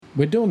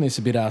We're doing this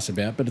a bit arse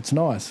about, but it's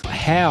nice.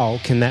 How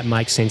can that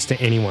make sense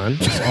to anyone?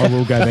 I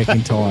will go back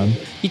in time.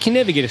 You can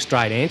never get a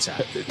straight answer.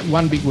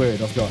 One big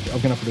word I've got.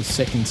 I'm going to put a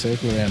second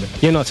circle around it.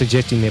 You're not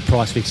suggesting they're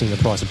price fixing the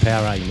price of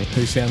power, are you, Mick?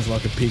 Who sounds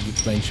like a pig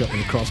that's been shot with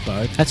a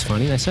crossbow? That's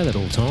funny. They say that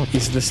all the time.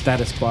 Is the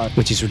status quo.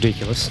 Which is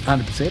ridiculous.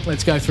 100%.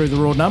 Let's go through the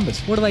raw numbers.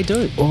 What do they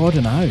do? Oh, I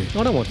don't know.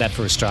 I don't want that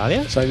for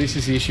Australia. So this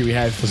is the issue we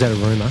have. Was that a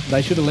rumour?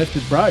 They should have left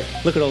it broke.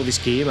 Look at all this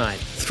gear, mate.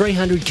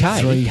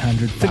 300k?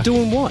 300 For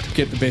doing what?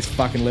 Get the best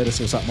fucking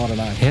lettuce or something, I don't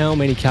know. How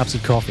many cups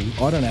of coffee?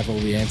 I don't have all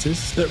the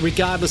answers. But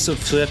regardless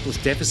of surplus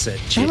deficit...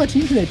 How much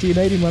internet do you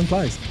need in one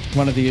place?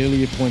 One of the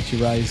earlier points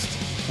you raised,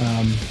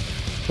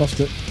 lost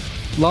it.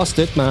 Lost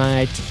it,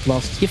 mate.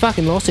 Lost. You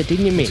fucking lost it,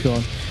 didn't you, Mick?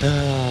 It's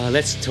gone.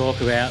 Let's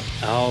talk about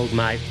old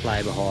mate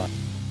labour hire.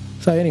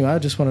 So anyway, I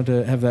just wanted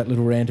to have that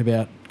little rant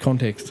about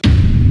context.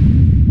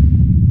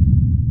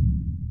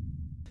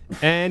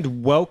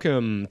 And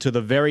welcome to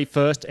the very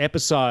first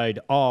episode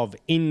of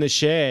In the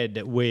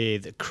Shed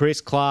with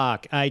Chris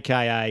Clark,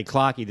 a.k.a.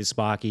 Clarky the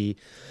Sparky,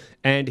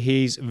 and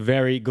his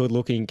very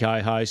good-looking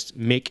co-host,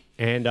 Mick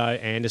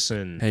Ando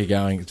Anderson. How you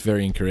going? It's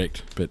very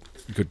incorrect, but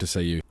good to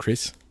see you,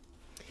 Chris.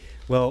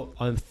 Well,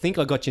 I think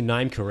I got your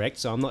name correct,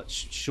 so I'm not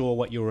sure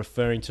what you're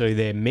referring to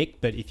there, Mick,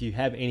 but if you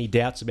have any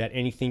doubts about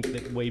anything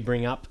that we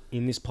bring up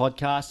in this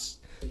podcast,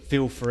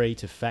 feel free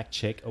to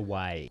fact-check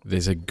away.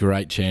 There's a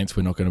great chance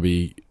we're not going to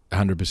be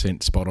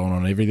 100% spot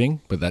on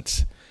everything, but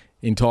that's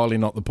entirely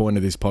not the point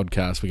of this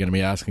podcast. We're going to be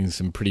asking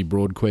some pretty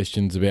broad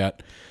questions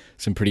about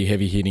some pretty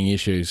heavy-hitting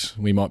issues.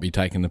 We might be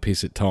taking the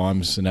piss at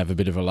times and have a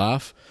bit of a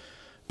laugh,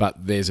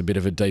 but there's a bit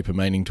of a deeper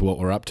meaning to what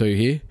we're up to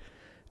here,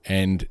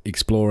 and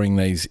exploring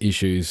these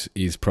issues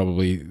is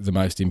probably the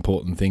most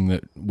important thing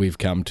that we've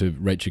come to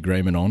reach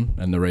agreement on,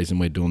 and the reason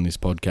we're doing this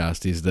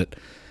podcast is that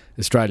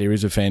Australia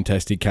is a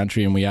fantastic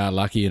country and we are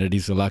lucky, and it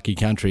is a lucky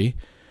country,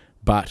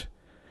 but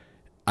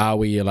are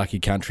we a lucky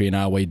country and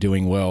are we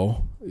doing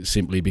well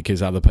simply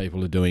because other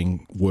people are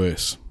doing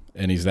worse?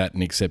 And is that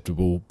an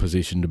acceptable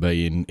position to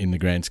be in the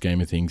grand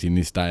scheme of things in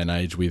this day and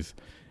age with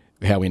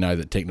how we know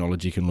that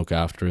technology can look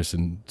after us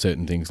and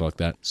certain things like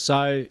that?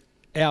 So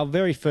our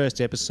very first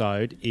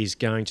episode is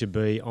going to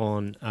be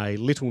on a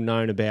little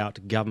known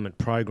about government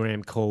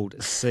program called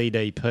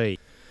CDP.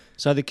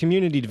 So the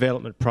Community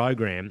Development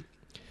Program,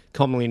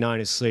 commonly known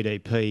as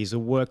CDP, is a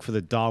work for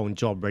the dole and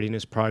job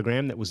readiness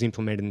program that was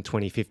implemented in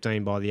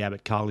 2015 by the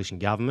Abbott coalition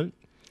government.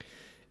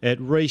 It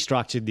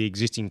restructured the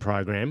existing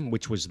program,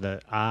 which was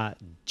the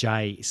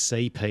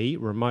RJCP,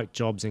 Remote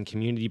Jobs and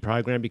Community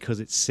Program,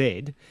 because it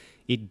said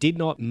it did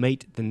not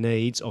meet the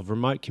needs of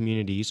remote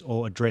communities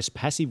or address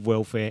passive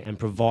welfare and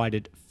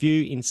provided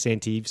few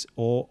incentives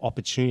or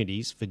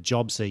opportunities for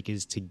job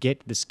seekers to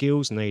get the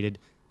skills needed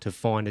to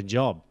find a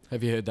job.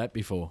 Have you heard that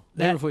before?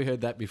 Where have we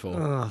heard that before?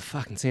 Oh,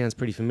 fucking sounds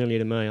pretty familiar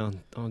to me.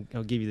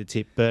 I'll give you the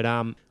tip. But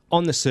on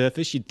the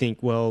surface, you'd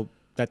think, well,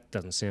 that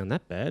doesn't sound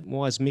that bad.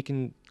 Why has Mick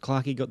and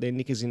Clarky got their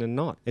knickers in a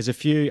knot? There's a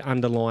few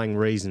underlying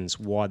reasons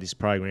why this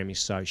program is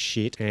so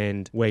shit,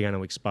 and we're going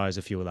to expose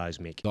a few of those,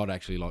 Mick. I'd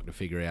actually like to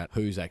figure out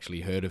who's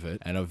actually heard of it,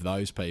 and of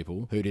those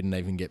people who didn't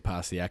even get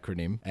past the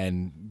acronym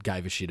and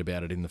gave a shit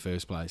about it in the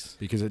first place,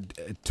 because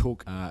it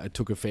took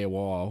a fair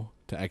while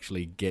to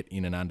actually get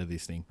in and under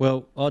this thing.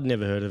 Well, I'd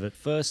never heard of it.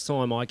 First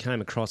time I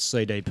came across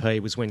CDP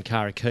was when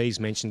Cara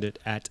Keys mentioned it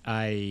at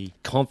a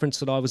conference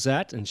that I was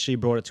at, and she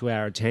brought it to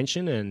our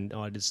attention, and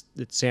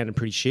it sounded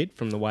pretty shit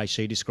from the way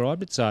she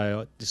described it,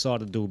 so I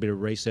decided to do a bit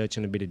of research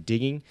and a bit of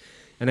digging.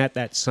 And at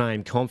that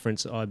same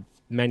conference, I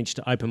managed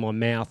to open my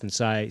mouth and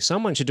say,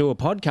 someone should do a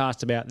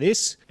podcast about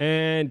this.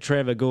 And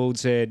Trevor Gould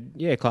said,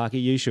 yeah,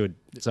 Clarky, you should.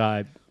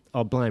 So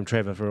I'll blame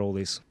Trevor for all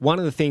this. One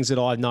of the things that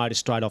I noticed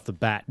straight off the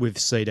bat with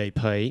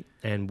CDP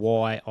and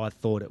why I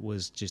thought it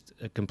was just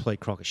a complete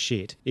crock of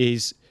shit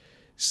is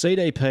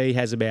CDP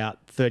has about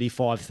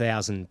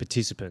 35,000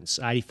 participants,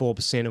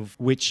 84% of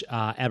which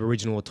are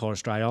Aboriginal or Torres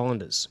Strait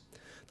Islanders.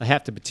 They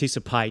have to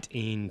participate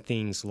in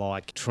things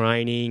like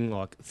training,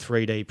 like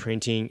 3D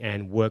printing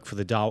and work for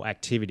the dole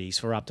activities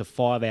for up to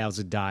 5 hours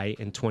a day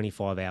and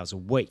 25 hours a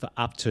week for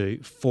up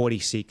to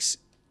 46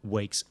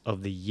 weeks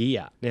of the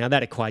year. Now,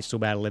 that equates to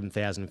about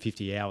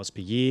 11,050 hours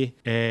per year,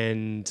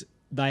 and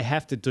they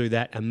have to do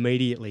that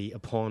immediately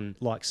upon,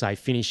 like, say,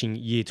 finishing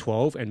year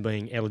 12 and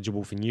being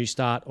eligible for New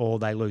Start, or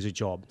they lose a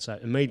job. So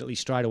immediately,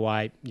 straight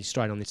away, you're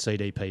straight on the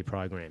CDP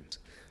program.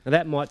 Now,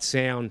 that might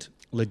sound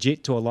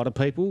legit to a lot of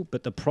people,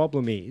 but the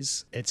problem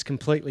is it's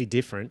completely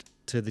different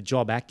to the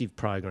Job Active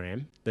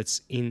program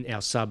that's in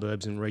our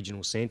suburbs and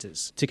regional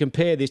centres. To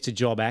compare this to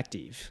Job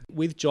Active,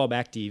 with Job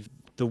Active,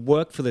 the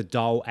work for the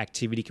dole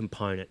activity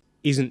component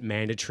isn't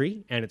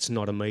mandatory and it's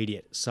not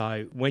immediate.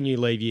 So when you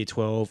leave year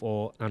 12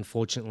 or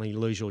unfortunately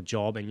lose your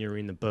job and you're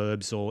in the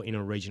burbs or in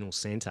a regional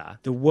centre,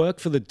 the work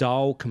for the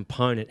dole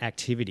component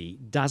activity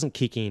doesn't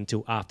kick in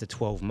till after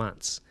 12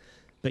 months.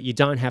 But you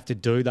don't have to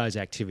do those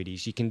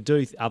activities. You can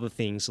do other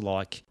things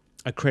like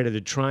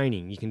accredited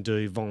training. You can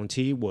do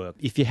volunteer work.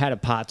 If you had a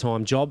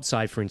part-time job,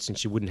 say, for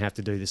instance, you wouldn't have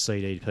to do the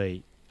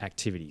CDP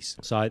activities.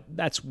 So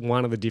that's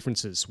one of the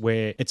differences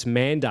where it's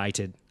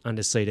mandated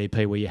under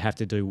CDP where you have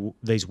to do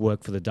these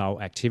work for the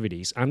dole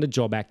activities. Under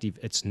Job Active,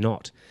 it's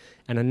not.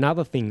 And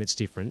another thing that's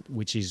different,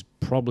 which is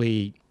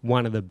probably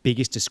one of the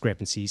biggest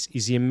discrepancies,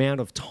 is the amount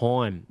of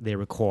time they're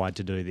required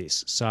to do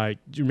this. So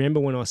do you remember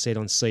when I said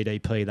on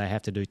CDP they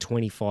have to do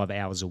 25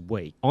 hours a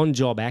week? On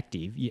Job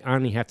Active, you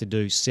only have to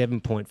do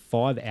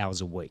 7.5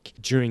 hours a week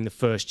during the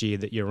first year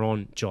that you're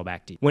on Job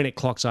Active. When it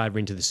clocks over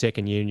into the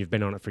second year and you've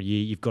been on it for a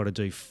year, you've got to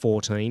do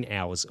 14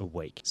 hours a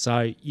week.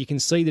 So you can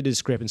see the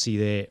discrepancy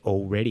there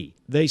already.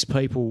 These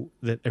people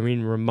that are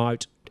in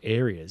remote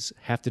areas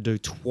have to do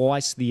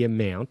twice the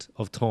amount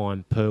of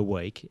time per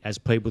week as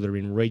people that are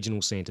in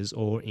regional centres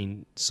or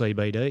in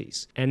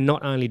CBDs. And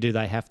not only do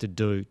they have to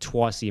do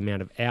twice the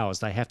amount of hours,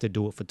 they have to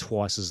do it for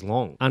twice as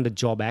long. Under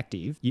Job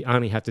Active, you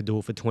only have to do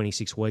it for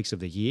 26 weeks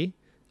of the year.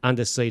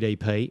 Under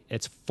CDP,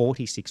 it's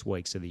 46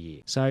 weeks of the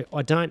year. So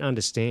I don't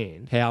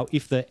understand how,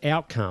 if the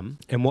outcome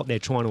and what they're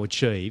trying to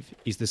achieve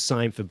is the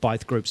same for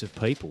both groups of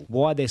people,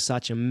 why there's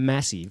such a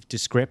massive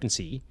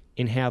discrepancy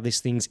in how this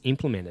thing's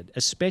implemented,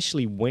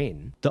 especially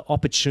when the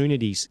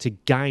opportunities to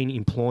gain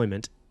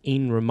employment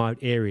in remote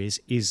areas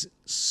is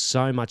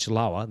so much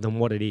lower than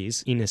what it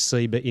is in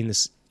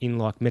in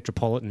like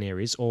metropolitan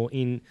areas or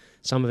in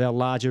some of our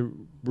larger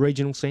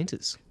regional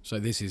centres. So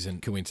this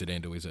isn't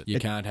coincidental, is it? You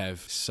can't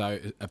have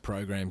a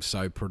program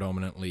so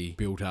predominantly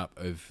built up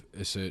of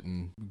a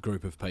certain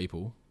group of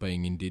people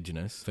being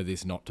Indigenous for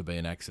this not to be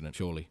an accident,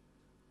 surely.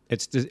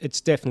 It's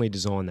definitely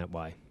designed that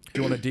way.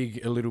 Do you want to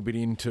dig a little bit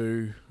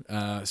into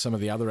some of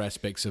the other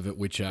aspects of it,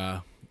 which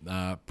are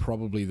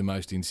probably the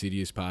most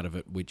insidious part of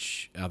it,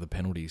 which are the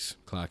penalties,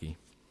 Clarkie?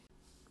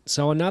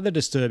 So another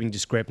disturbing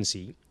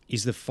discrepancy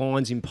is the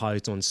fines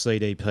imposed on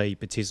CDP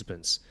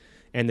participants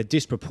and the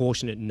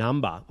disproportionate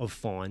number of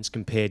fines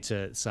compared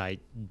to, say,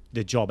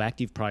 the Job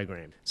Active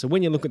program. So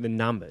when you look at the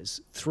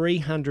numbers,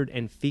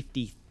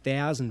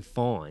 350,000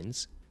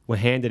 fines were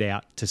handed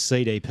out to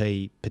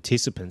CDP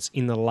participants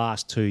in the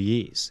last 2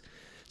 years.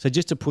 So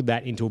just to put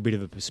that into a bit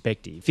of a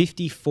perspective,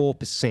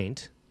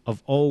 54%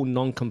 of all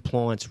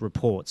non-compliance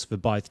reports for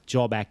both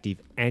Job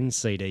Active and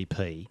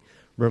CDP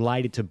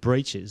related to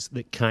breaches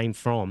that came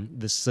from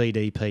the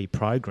CDP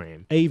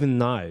program, even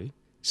though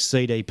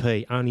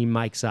CDP only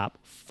makes up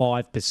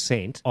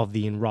 5% of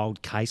the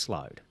enrolled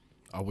caseload.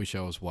 I wish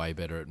I was way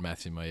better at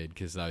maths in my head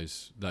because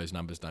those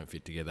numbers don't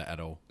fit together at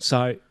all.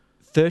 So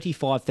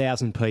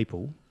 35,000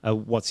 people are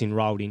what's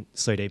enrolled in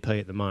CDP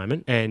at the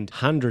moment, and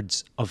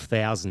hundreds of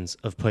thousands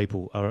of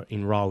people are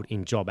enrolled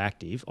in Job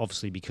Active,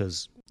 obviously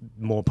because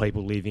more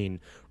people live in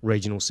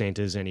regional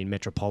centres and in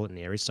metropolitan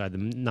areas, so the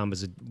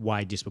numbers are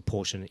way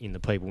disproportionate in the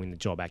people in the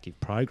Job Active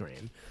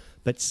program.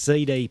 But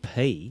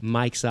CDP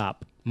makes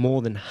up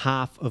more than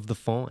half of the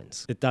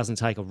fines. It doesn't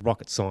take a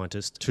rocket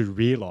scientist to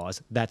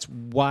realise that's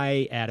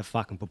way out of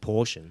fucking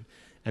proportion.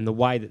 And the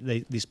way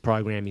that this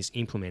program is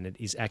implemented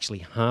is actually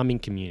harming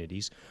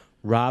communities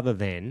rather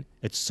than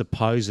its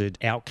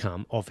supposed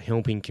outcome of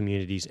helping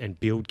communities and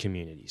build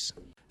communities.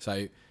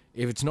 So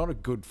if it's not a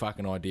good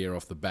fucking idea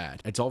off the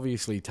bat, it's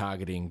obviously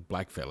targeting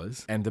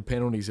blackfellas and the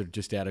penalties are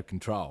just out of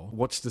control.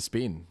 What's the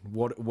spin?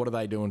 What are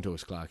they doing to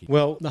us, Clarkie?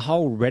 Well, the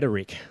whole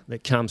rhetoric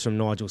that comes from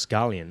Nigel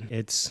Scullion,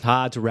 it's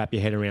hard to wrap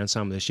your head around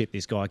some of the shit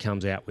this guy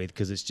comes out with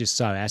because it's just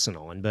so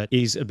asinine, but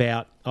is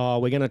about,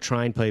 we're going to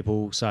train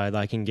people so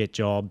they can get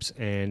jobs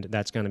and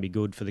that's going to be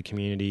good for the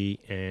community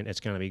and it's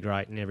going to be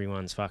great and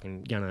everyone's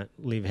fucking going to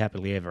live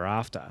happily ever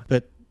after.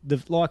 But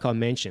like I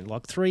mentioned,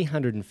 like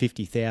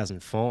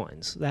 350,000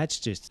 fines,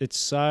 it's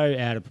so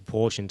out of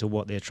proportion to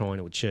what they're trying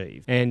to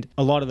achieve. And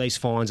a lot of these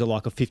fines are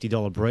like a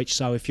 $50 breach.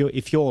 So if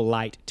you're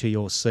late to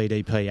your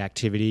CDP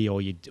activity or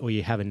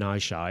you have a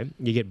no-show,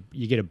 you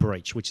get a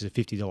breach, which is a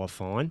 $50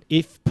 fine.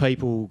 If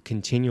people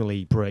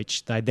continually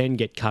breach, they then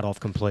get cut off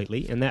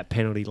completely, and that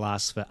penalty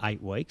lasts for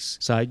 8 weeks.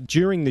 So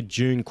during the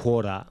June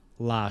quarter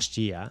last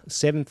year,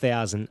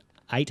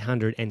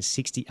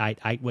 7,868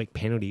 8-week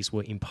penalties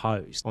were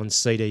imposed on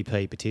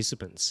CDP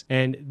participants.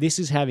 And this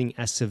is having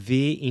a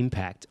severe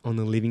impact on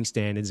the living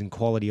standards and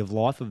quality of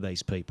life of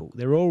these people.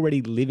 They're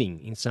already living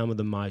in some of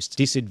the most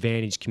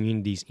disadvantaged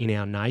communities in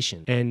our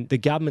nation. And the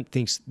government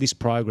thinks this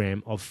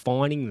program of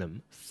fining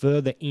them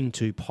further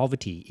into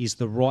poverty is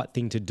the right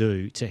thing to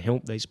do to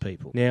help these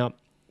people. Now,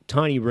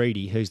 Tony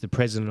Reedy, who's the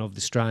president of the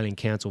Australian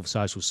Council of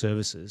Social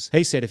Services,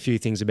 he said a few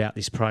things about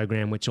this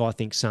program which I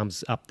think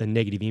sums up the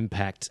negative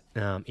impact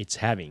it's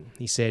having.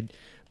 He said,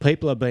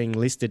 people are being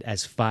listed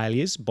as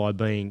failures by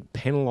being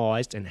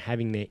penalised and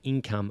having their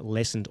income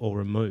lessened or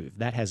removed.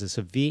 That has a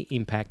severe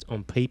impact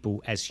on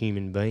people as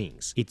human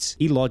beings. It's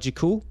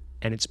illogical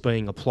and it's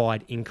being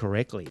applied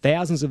incorrectly.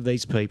 Thousands of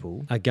these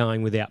people are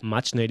going without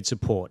much needed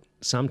support,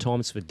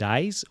 sometimes for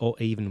days or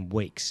even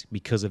weeks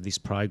because of this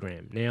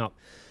program. Now,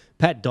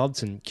 Pat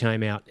Dodson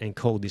came out and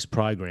called this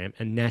program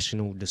a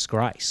national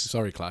disgrace.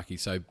 Sorry, Clarkie.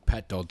 So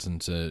Pat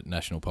Dodson's a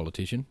national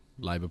politician?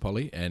 Labor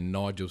Poly, and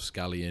Nigel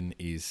Scullion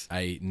is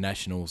a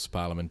Nationals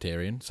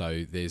parliamentarian.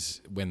 So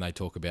when they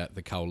talk about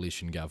the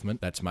coalition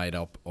government, that's made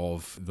up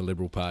of the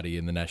Liberal Party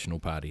and the National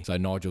Party. So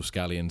Nigel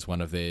Scullion's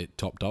one of their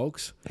top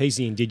dogs. He's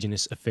the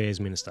Indigenous Affairs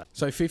Minister.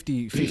 So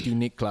 50-50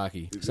 Nick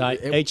Clarkey. So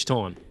each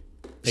time.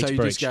 So each you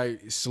breach. just go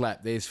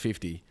slap, there's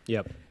 50.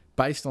 Yep.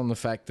 Based on the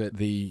fact that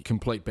the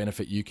complete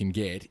benefit you can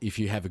get if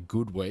you have a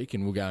good week,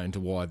 and we'll go into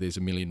why there's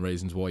a million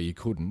reasons why you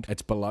couldn't,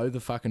 it's below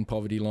the fucking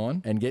poverty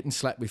line, and getting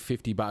slapped with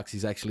 $50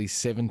 is actually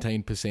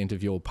 17%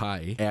 of your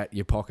pay out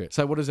your pocket.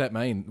 So what does that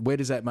mean? Where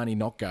does that money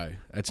not go?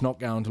 It's not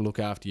going to look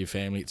after your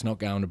family. It's not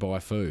going to buy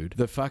food.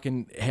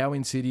 How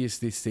insidious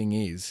this thing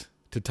is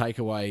to take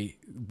away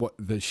what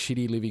the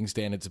shitty living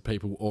standards that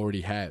people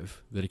already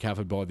have that are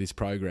covered by this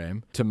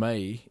program, to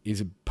me,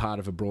 is a part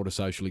of a broader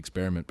social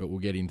experiment, but we'll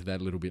get into that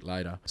a little bit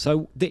later.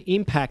 So the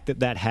impact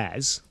that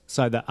has,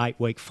 so the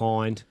 8-week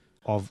fine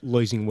of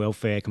losing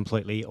welfare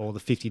completely or the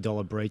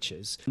 $50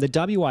 breaches, the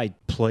WA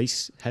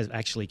Police has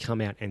actually come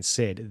out and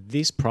said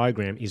this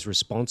program is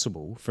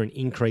responsible for an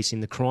increase in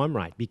the crime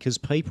rate because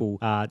people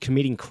are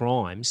committing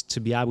crimes to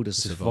be able to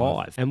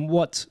survive. And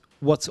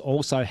What's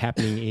also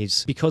happening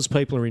is because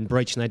people are in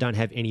breach and they don't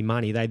have any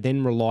money, they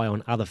then rely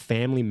on other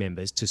family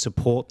members to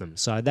support them.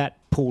 So that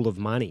pool of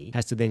money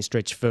has to then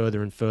stretch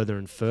further and further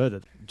and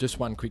further. Just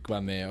one quick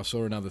one there. I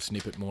saw another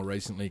snippet more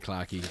recently,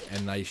 Clarkey,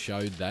 and they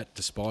showed that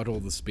despite all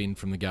the spin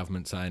from the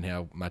government saying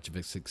how much of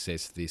a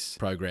success this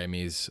program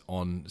is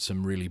on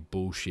some really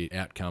bullshit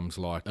outcomes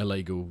like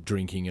illegal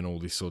drinking and all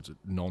this sorts of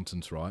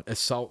nonsense, right?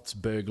 Assaults,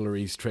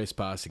 burglaries,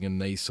 trespassing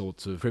and these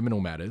sorts of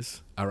criminal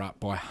matters are up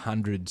by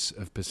hundreds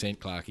of percent,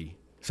 Clarkey.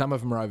 Some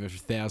of them are over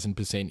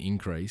 1,000%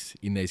 increase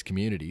in these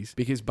communities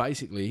because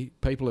basically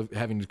people are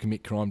having to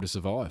commit crime to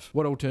survive.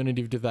 What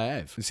alternative do they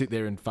have? Sit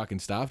there and fucking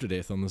starve to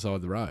death on the side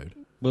of the road.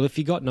 Well, if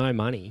you got no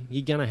money,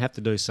 you're going to have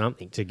to do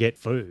something to get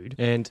food.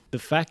 And the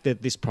fact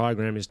that this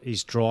program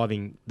is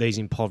driving these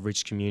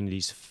impoverished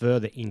communities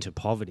further into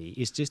poverty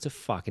is just a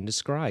fucking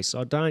disgrace.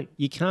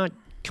 You can't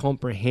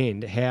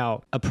comprehend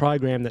how a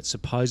program that's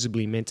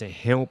supposedly meant to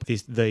help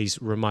these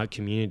remote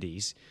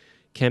communities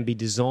can be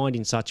designed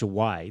in such a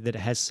way that it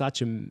has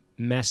such a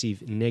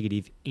massive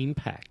negative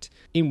impact.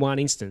 In one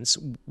instance,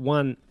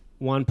 one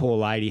poor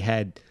lady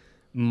had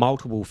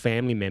multiple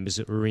family members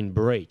that were in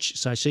breach.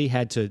 So she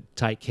had to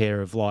take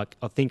care of I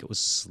think it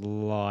was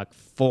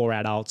 4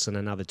 adults and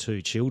another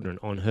 2 children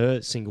on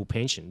her single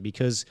pension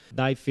because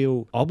they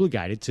feel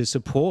obligated to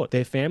support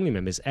their family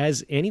members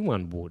as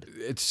anyone would.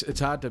 It's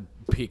hard to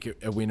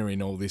pick a winner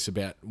in all this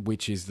about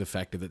which is the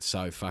factor that's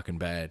so fucking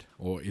bad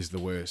or is the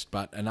worst.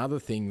 But another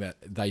thing that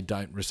they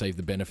don't receive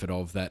the benefit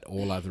of that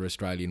all other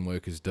Australian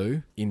workers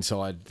do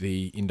inside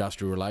the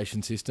industrial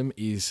relations system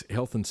is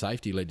health and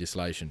safety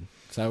legislation.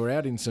 So we're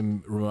out in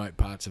some remote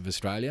parts of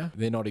Australia.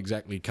 They're not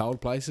exactly cold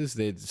places.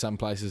 They're some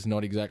places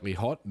not exactly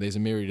hot. There's a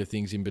myriad of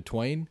things in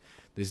between.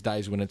 There's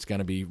days when it's going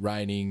to be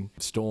raining,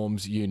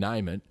 storms, you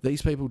name it.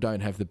 These people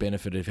don't have the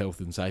benefit of health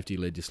and safety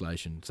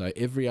legislation. So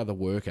every other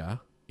worker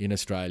in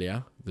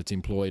Australia that's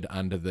employed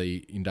under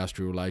the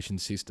industrial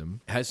relations system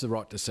has the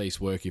right to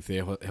cease work if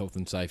their health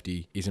and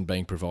safety isn't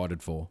being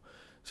provided for.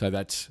 So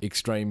that's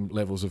extreme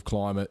levels of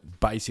climate,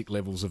 basic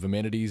levels of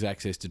amenities,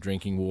 access to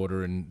drinking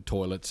water and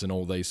toilets and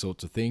all these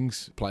sorts of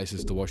things,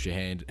 places to wash your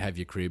hand, have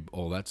your crib,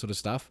 all that sort of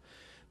stuff.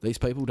 These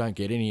people don't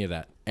get any of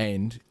that.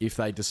 And if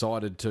they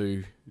decided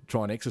to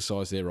try and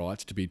exercise their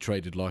rights to be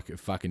treated like a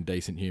fucking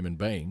decent human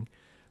being,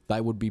 they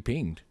would be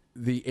pinged.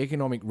 The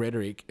economic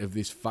rhetoric of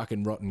this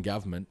fucking rotten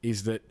government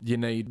is that you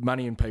need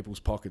money in people's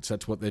pockets.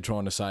 That's what they're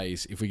trying to say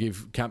is if we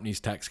give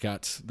companies tax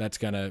cuts, they're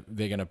going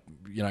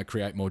to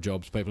create more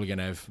jobs. People are going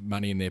to have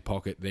money in their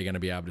pocket. They're going to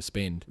be able to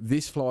spend.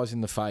 This flies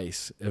in the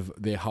face of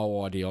their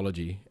whole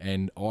ideology.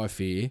 And I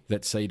fear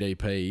that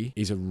CDP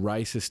is a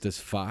racist as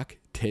fuck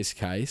test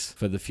case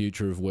for the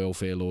future of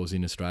welfare laws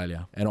in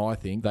Australia. And I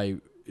think they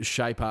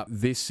shape up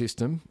this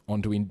system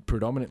onto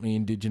predominantly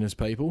Indigenous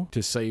people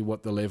to see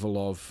what the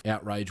level of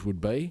outrage would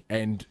be,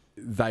 and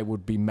they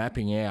would be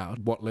mapping out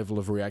what level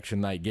of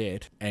reaction they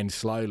get, and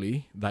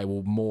slowly they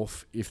will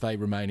morph, if they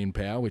remain in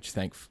power, which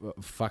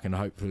fucking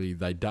hopefully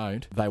they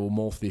don't, they will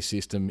morph this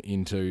system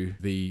into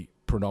the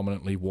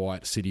predominantly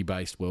white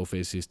city-based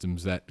welfare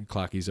systems that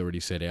Clarkey's already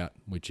set out,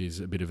 which is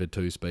a bit of a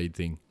two-speed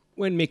thing.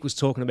 When Mick was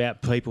talking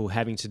about people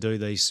having to do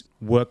these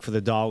work for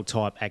the dole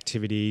type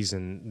activities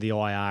and the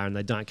IR and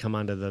they don't come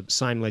under the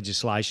same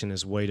legislation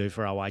as we do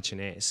for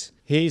OH&S,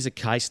 here's a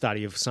case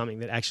study of something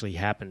that actually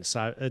happened.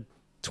 So a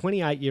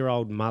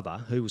 28-year-old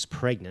mother who was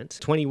pregnant,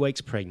 20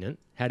 weeks pregnant,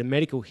 had a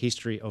medical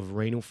history of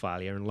renal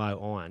failure and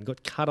low iron,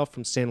 got cut off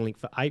from Centrelink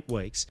for 8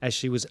 weeks as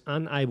she was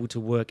unable to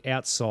work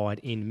outside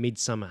in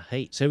midsummer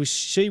heat. So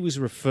she was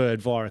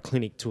referred via a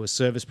clinic to a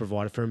service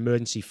provider for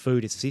emergency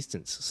food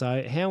assistance.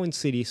 So how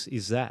insidious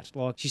is that?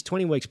 Like, she's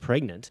 20 weeks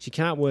pregnant, she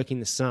can't work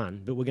in the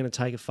sun, but we're going to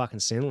take a fucking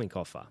Centrelink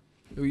off her.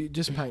 You're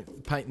just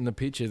painting the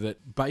picture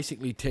that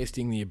basically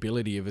testing the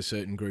ability of a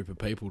certain group of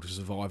people to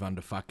survive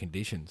under fuck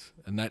conditions.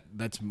 And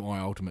that's my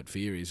ultimate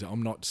fear is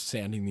I'm not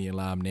sounding the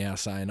alarm now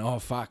saying, oh,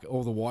 fuck,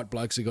 all the white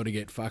blokes have got to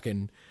get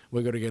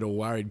we've got to get all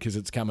worried because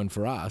it's coming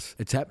for us.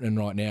 It's happening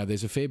right now.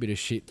 There's a fair bit of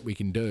shit we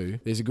can do.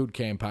 There's a good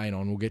campaign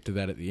on. We'll get to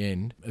that at the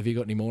end. Have you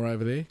got any more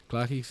over there,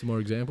 Clarkie? Some more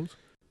examples?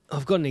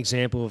 I've got an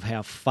example of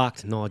how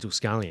fucked Nigel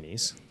Scullion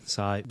is.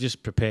 So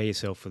just prepare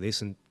yourself for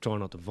this and try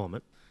not to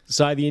vomit.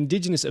 So the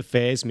Indigenous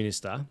Affairs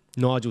Minister,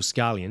 Nigel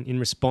Scullion, in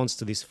response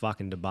to this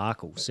fucking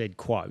debacle, said,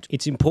 quote,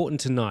 "It's important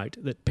to note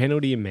that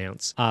penalty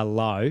amounts are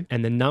low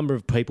and the number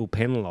of people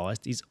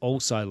penalised is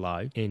also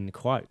low," end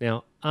quote.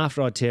 Now,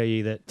 after I tell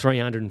you that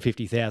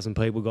 350,000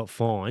 people got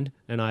fined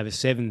and over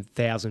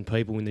 7,000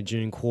 people in the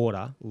June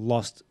quarter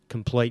lost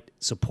complete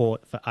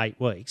support for 8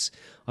 weeks,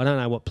 I don't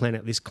know what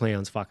planet this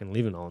clown's fucking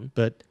living on,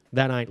 but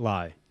that ain't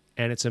low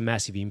and it's a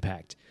massive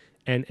impact.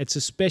 And it's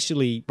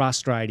especially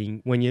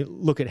frustrating when you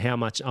look at how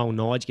much old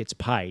Nige gets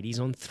paid. He's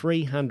on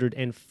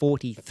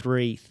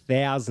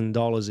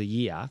 $343,000 a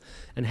year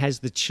and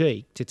has the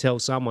cheek to tell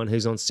someone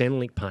who's on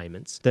Centrelink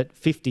payments that a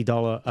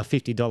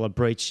 $50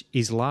 breach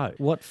is low.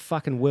 What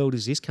fucking world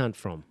is this cunt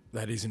from?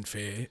 That isn't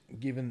fair,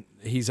 given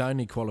his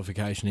only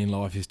qualification in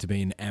life is to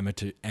be an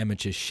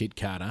amateur shit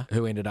carter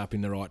who ended up in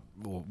the right,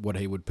 or what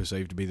he would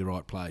perceive to be the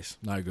right place.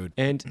 No good.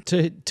 And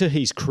to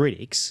his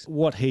critics,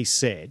 what he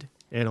said,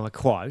 and I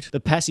quote, "The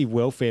passive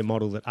welfare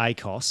model that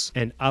ACOS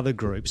and other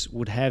groups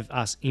would have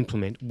us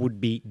implement would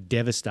be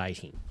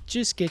devastating."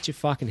 Just get your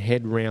fucking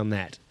head around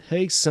that.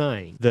 He's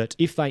saying that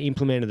if they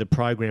implemented a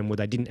program where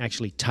they didn't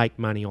actually take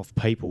money off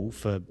people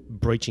for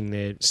breaching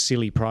their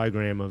silly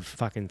program of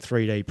fucking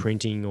 3D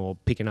printing or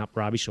picking up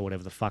rubbish or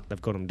whatever the fuck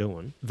they've got them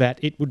doing, that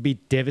it would be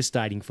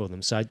devastating for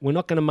them. So we're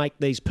not going to make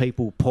these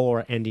people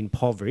poorer and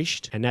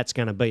impoverished, and that's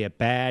going to be a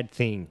bad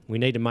thing. We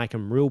need to make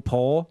them real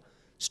poor,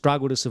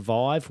 struggle to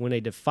survive. We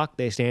need to fuck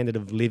their standard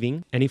of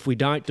living. And if we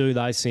don't do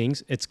those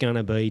things, it's going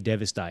to be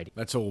devastating.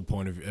 That's all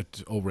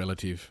it's all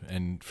relative.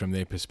 And from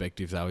their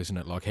perspective, though, isn't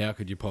it? Like, how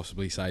could you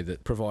possibly say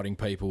that providing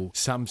people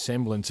some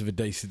semblance of a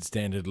decent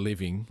standard of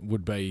living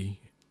would be,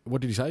 what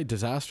did you say,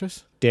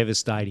 disastrous?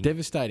 Devastating.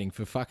 Devastating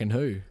for fucking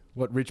who?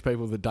 What, rich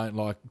people that don't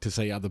like to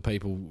see other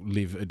people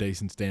live a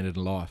decent standard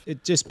of life?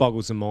 It just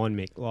boggles the mind,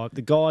 Mick. Like,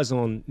 the guy's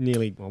on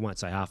nearly, I won't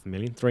say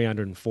 500,000,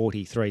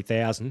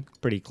 343,000,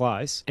 pretty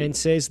close, and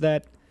says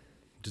that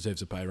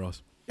deserves a pay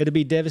rise. It'd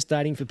be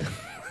devastating for...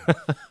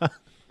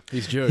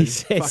 He's due.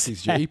 Fuck,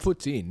 he's due. He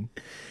puts in...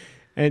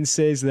 And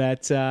says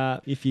that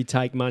if you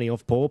take money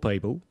off poor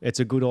people, it's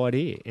a good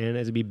idea, and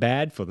it'd be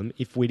bad for them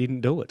if we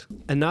didn't do it.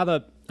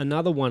 Another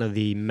one of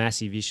the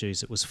massive issues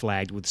that was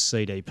flagged with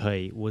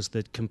CDP was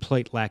the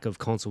complete lack of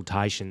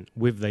consultation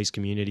with these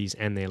communities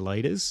and their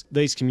leaders.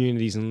 These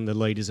communities and the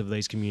leaders of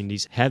these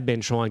communities have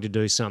been trying to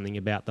do something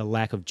about the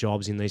lack of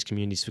jobs in these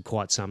communities for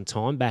quite some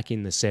time. Back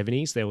in the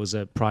 70s, there was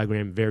a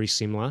program very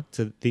similar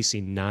to this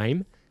in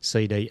name,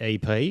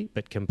 CDEP,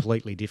 but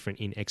completely different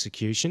in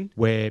execution,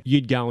 where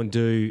you'd go and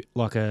do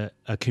like a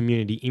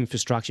community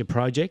infrastructure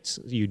project.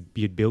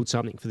 You'd build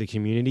something for the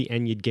community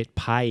and you'd get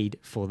paid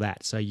for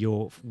that. So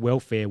your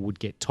welfare would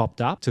get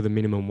topped up to the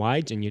minimum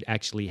wage and you'd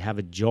actually have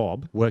a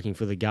job working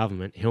for the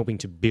government, helping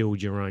to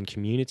build your own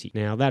community.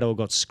 Now, that all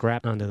got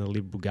scrapped under the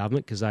Liberal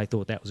government because they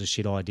thought that was a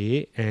shit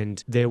idea.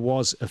 And there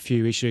was a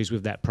few issues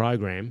with that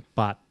program,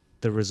 but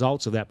the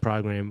results of that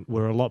program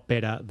were a lot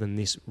better than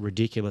this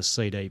ridiculous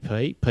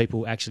CDP.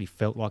 People actually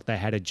felt like they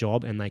had a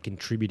job and they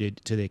contributed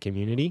to their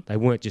community. They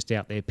weren't just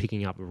out there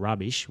picking up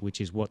rubbish,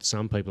 which is what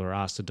some people are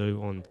asked to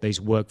do on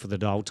these work for the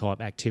dole type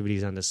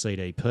activities under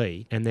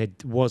CDP. And there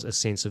was a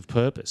sense of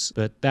purpose.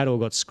 But that all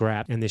got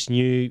scrapped and this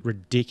new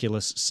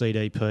ridiculous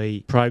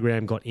CDP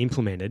program got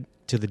implemented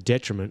to the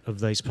detriment of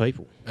these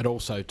people. It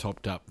also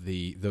topped up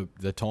the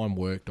time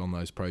worked on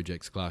those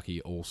projects,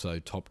 Clarkie, also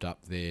topped up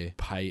their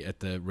pay at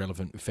the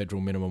relevant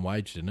federal minimum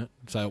wage, didn't it?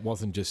 So it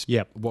wasn't just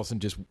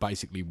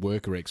basically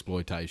worker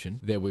exploitation.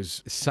 There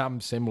was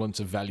some semblance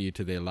of value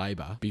to their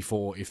labour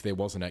before, if there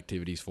wasn't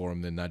activities for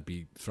them, then they'd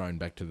be thrown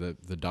back to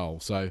the dole.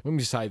 So when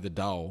we say the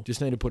dole, just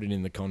need to put it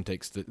in the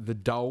context that the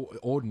dole,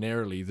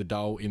 ordinarily the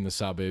dole in the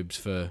suburbs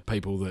for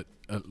people that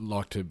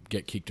like to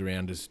get kicked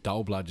around as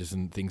dole bludgers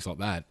and things like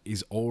that,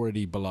 is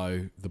already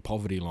below the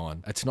poverty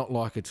line. It's not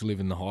like it's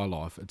living the high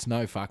life. It's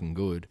no fucking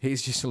good.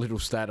 Here's just a little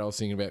stat I was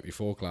thinking about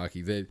before,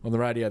 Clarkie. On the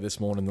radio this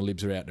morning, the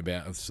Libs are out and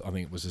about. I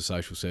think it was a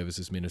social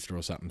services minister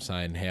or something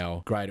saying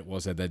how great it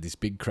was that they had this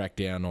big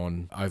crackdown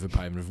on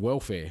overpayment of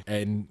welfare.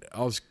 And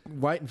I was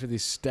waiting for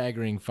this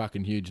staggering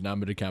fucking huge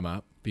number to come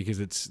up because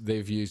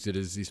they've used it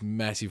as this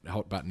massive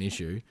hot button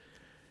issue.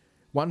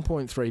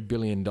 $1.3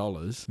 billion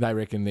they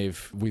reckon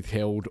they've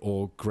withheld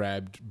or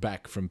grabbed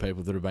back from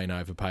people that have been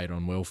overpaid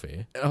on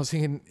welfare. And I was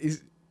thinking,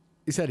 is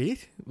that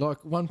it?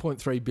 Like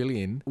 $1.3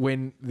 billion,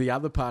 when the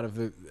other part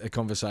of a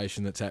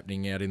conversation that's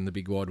happening out in the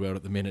big wide world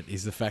at the minute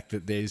is the fact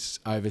that there's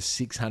over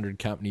 600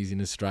 companies in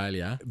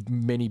Australia,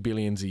 many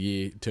billions a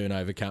year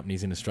turnover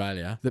companies in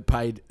Australia, that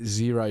paid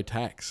zero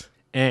tax.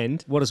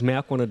 And what does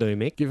Malk want to do,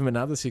 Mick? Give him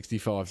another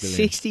 65 billion.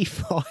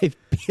 65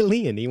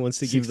 billion he wants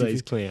to give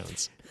these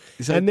clowns.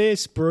 So- and they're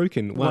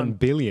spruiking 1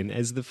 billion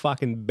as the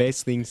fucking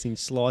best thing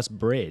since sliced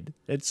bread.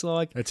 It's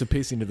like... It's a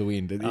piss into the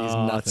wind. It is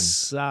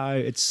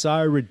nothing. It's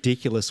so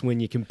ridiculous when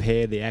you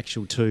compare the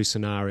actual two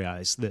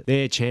scenarios, that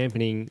they're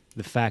championing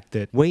the fact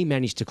that we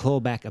managed to claw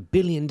back $1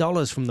 billion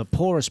from the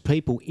poorest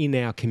people in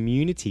our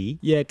community,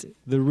 yet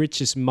the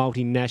richest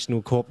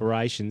multinational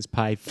corporations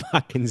pay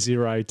fucking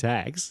zero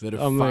tax. That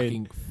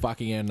are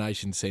fucking our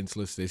nation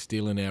senseless. They're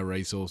stealing our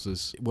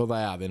resources. Well,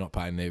 they are. They're not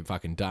paying their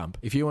fucking dump.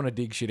 If you want to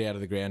dig shit out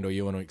of the ground, or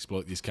you want to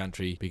exploit this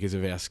country because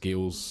of our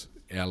skills,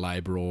 our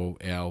labour, or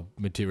our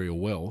material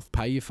wealth,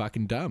 pay your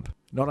fucking dump.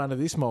 Not under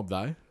this mob,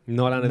 though.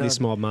 Not under this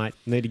mob, mate.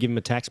 Need to give them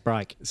a tax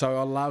break. So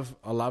I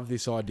love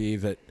this idea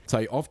that,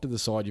 so off to the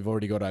side, you've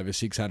already got over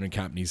 600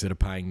 companies that are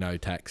paying no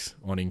tax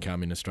on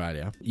income in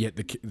Australia. Yet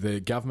the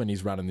government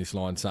is running this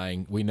line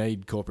saying we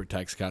need corporate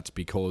tax cuts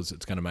because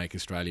it's going to make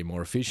Australia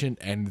more efficient.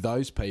 And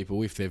those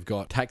people, if they've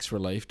got tax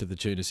relief to the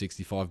tune of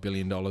 $65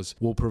 billion,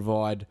 will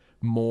provide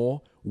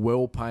more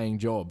well-paying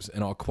jobs.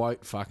 And I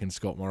quote fucking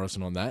Scott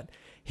Morrison on that.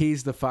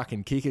 Here's the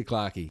fucking kicker,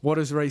 Clarky. What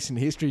does recent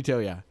history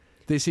tell you?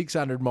 There's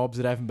 600 mobs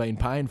that haven't been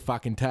paying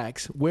fucking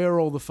tax. Where are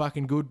all the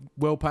fucking good,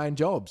 well-paying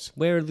jobs?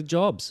 Where are the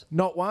jobs?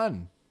 Not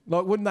one.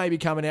 Like, wouldn't they be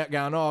coming out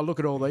going, oh, look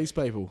at all these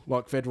people,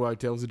 like Federal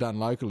Hotels have done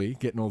locally,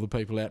 getting all the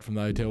people out from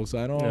the hotels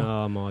saying,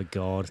 oh my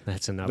God,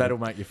 that's another... That'll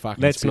make you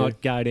fucking Let's spirit.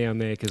 not go down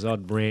there because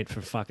I'd rant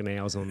for fucking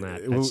hours on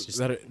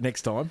that.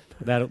 Next time.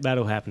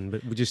 That'll happen,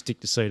 but we'll just stick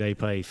to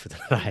CDP for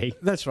today.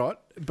 That's right.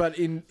 But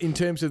in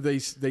terms of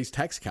these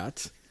tax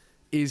cuts,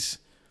 is...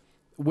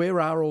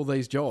 Where are all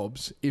these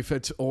jobs if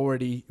it's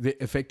already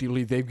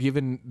effectively they've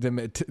given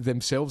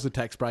themselves a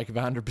tax break of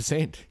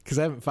 100% because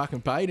they haven't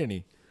fucking paid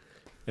any?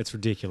 It's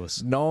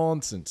ridiculous.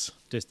 Nonsense.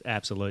 Just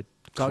absolute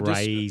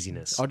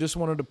craziness. I just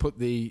wanted to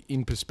put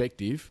in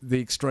perspective the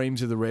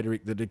extremes of the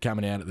rhetoric that are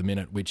coming out at the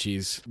minute, which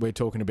is we're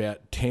talking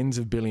about tens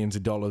of billions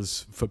of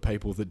dollars for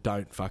people that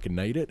don't fucking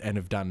need it and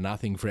have done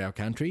nothing for our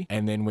country.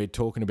 And then we're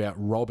talking about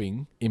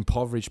robbing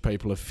impoverished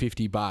people of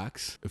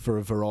 $50 for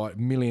a variety,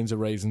 millions of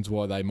reasons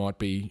why they might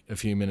be a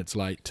few minutes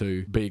late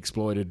to be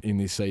exploited in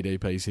this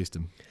CDP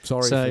system.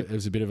 Sorry if it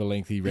was a bit of a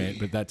lengthy rant,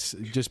 but that's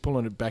just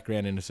pulling it back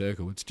around in a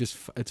circle.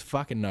 It's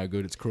fucking no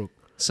good. It's crook.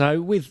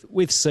 So with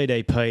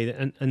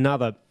CDP,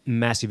 another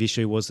massive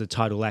issue was the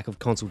total lack of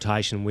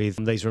consultation with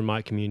these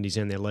remote communities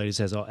and their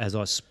leaders, as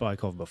I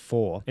spoke of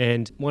before.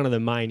 And one of the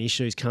main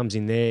issues comes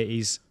in there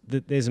is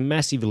that there's a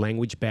massive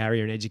language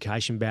barrier and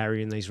education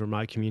barrier in these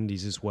remote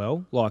communities as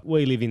well. Like,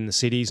 we live in the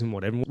cities and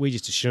whatever, we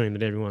just assume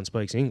that everyone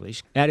speaks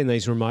English. Out in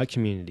these remote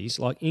communities,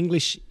 like,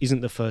 English isn't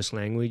the first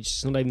language,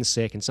 it's not even the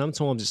second.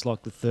 Sometimes it's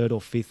like the third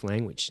or fifth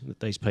language that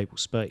these people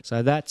speak.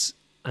 So that's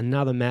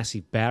another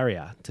massive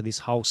barrier to this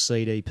whole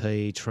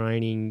CDP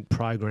training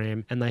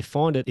program, and they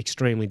find it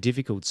extremely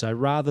difficult. So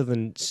rather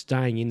than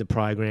staying in the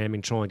program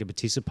and trying to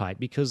participate,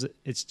 because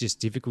it's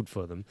just difficult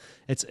for them,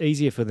 it's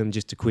easier for them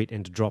just to quit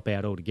and to drop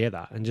out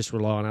altogether and just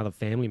rely on other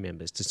family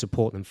members to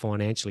support them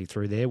financially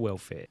through their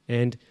welfare.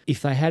 And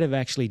if they had have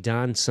actually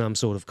done some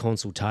sort of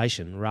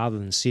consultation rather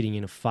than sitting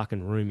in a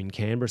fucking room in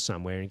Canberra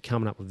somewhere and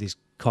coming up with this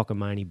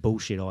cockamamie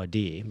bullshit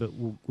idea, but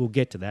we'll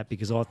get to that,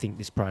 because I think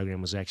this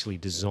program was actually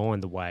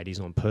designed the way it is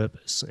on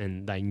purpose,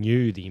 and they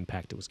knew the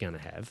impact it was going to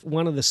have.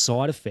 One of the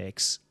side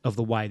effects of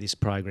the way this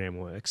program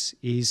works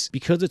is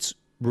because it's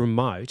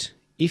remote.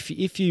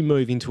 If you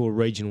move into a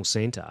regional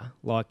centre,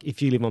 like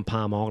if you live on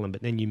Palm Island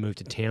but then you move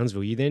to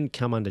Townsville, you then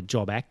come under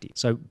Job Active.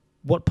 So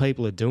what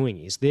people are doing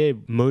is they're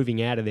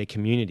moving out of their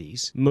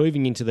communities,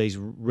 moving into these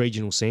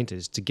regional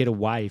centres to get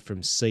away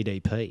from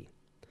CDP.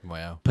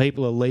 Wow.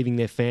 People are leaving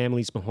their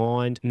families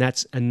behind, and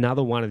that's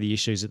another one of the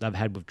issues that they've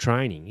had with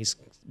training is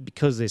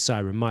because they're so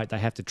remote, they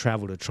have to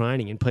travel to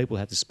training, and people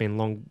have to spend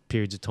long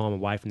periods of time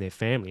away from their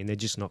family, and they're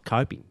just not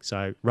coping.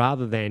 So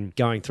rather than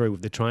going through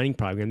with the training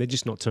program, they're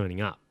just not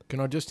turning up. Can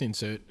I just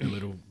insert a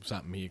little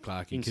something here,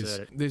 Clarky? Insert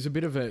it. There's a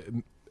bit of a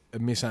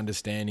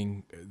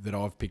misunderstanding that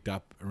I've picked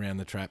up around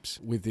the traps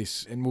with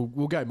this, and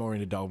we'll go more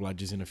into dole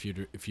bludgers in a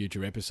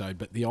future episode,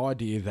 but the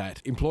idea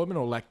that employment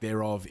or lack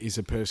thereof is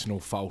a personal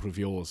fault of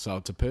yours. So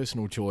it's a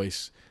personal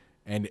choice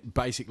and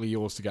basically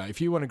yours to go.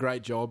 If you want a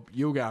great job,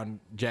 you'll go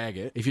and jag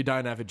it. If you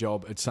don't have a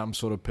job, it's some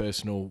sort of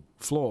personal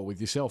flaw with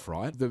yourself,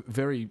 right? The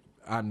very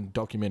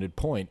undocumented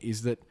point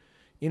is that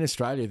in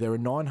Australia, there are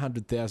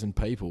 900,000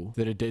 people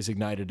that are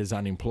designated as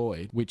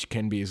unemployed, which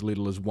can be as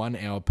little as 1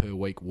 hour per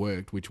week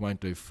worked, which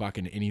won't do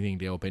fucking anything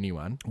to help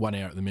anyone. 1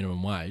 hour at the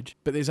minimum wage.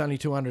 But there's only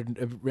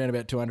around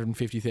about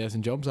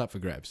 250,000 jobs up for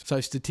grabs. So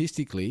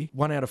statistically,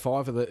 1 out of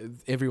 5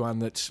 of everyone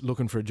that's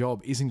looking for a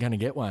job isn't going to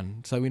get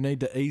one. So we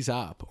need to ease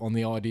up on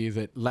the idea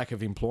that lack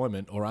of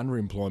employment or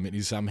underemployment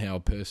is somehow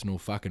a personal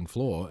fucking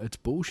flaw. It's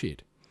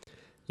bullshit.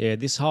 Yeah,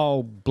 this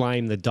whole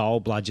blame the dole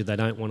bludger, they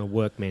don't want to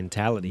work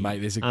mentality. Mate,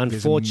 there's a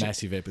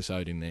massive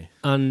episode in there.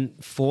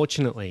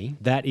 Unfortunately,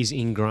 that is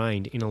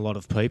ingrained in a lot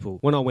of people.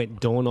 When I went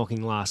door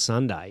knocking last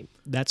Sunday,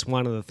 that's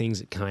one of the things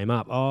that came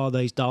up. Oh,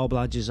 these dole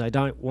bludgers, they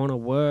don't want to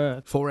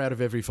work. 4 out of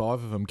every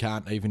 5 of them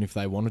can't, even if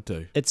they wanted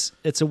to.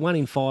 It's a 1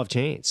 in 5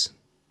 chance.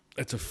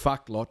 It's a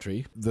fucked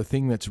lottery. The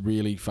thing that's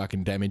really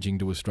fucking damaging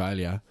to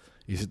Australia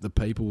is that the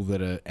people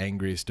that are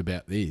angriest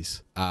about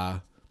this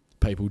are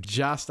people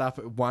just up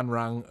at one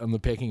rung on the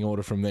pecking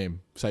order from them.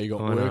 So you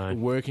got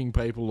working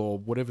people, or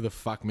whatever the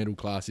fuck middle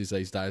class is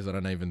these days. I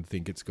don't even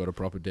think it's got a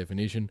proper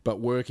definition. But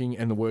working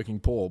and the working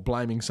poor,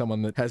 blaming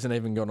someone that hasn't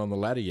even got on the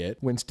ladder yet,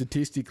 when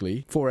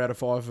statistically 4 out of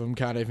 5 of them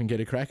can't even get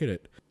a crack at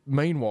it.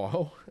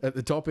 Meanwhile, at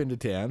the top end of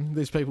town,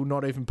 there's people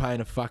not even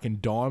paying a fucking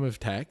dime of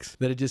tax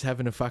that are just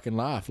having a fucking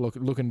laugh,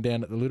 looking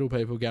down at the little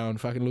people going,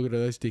 fucking look at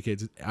those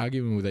dickheads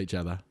arguing with each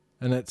other.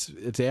 And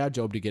it's our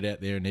job to get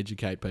out there and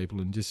educate people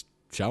and just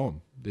show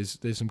them.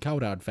 There's some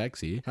cold hard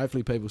facts here.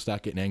 Hopefully people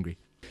start getting angry.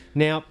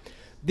 Now,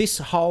 this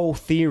whole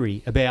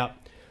theory about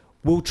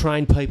we'll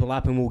train people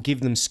up and we'll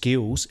give them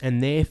skills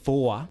and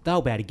therefore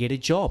they'll be able to get a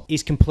job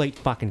is complete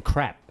fucking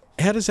crap.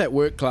 How does that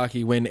work,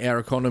 Clarkie, when our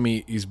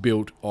economy is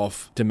built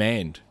off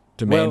demand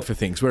for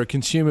things? We're a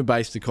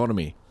consumer-based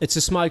economy. It's a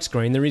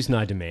smokescreen. There is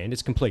no demand.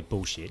 It's complete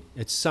bullshit.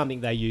 It's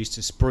something they use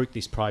to spruik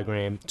this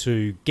program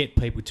to get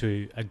people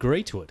to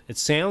agree to it. It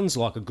sounds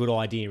like a good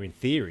idea in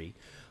theory.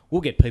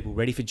 We'll get people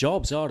ready for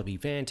jobs. Oh, it'll be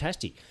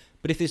fantastic.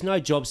 But if there's no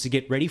jobs to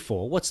get ready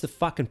for, what's the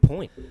fucking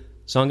point?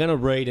 So I'm going to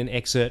read an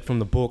excerpt from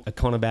the book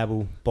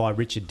Econobabble by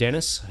Richard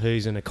Dennis,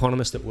 who's an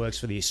economist that works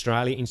for the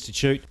Australia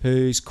Institute,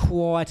 who's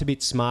quite a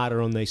bit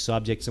smarter on these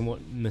subjects than what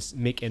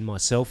Mick and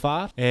myself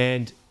are.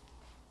 And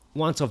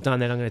once I've done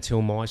that, I'm going to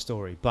tell my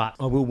story. But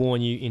I will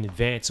warn you in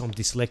advance, I'm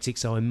dyslexic,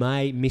 so I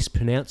may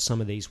mispronounce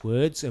some of these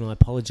words, and I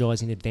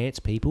apologise in advance,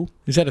 people.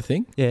 Is that a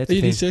thing? Yeah, it's Are a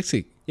you thing.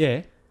 dyslexic?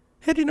 Yeah.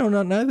 How do you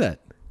not know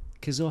that?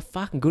 Because I'm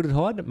fucking good at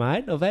hiding it,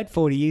 mate. I've had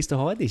 40 years to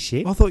hide this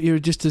shit. I thought you were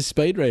just a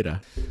speed reader.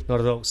 Not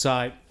at all.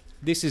 So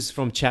this is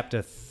from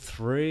chapter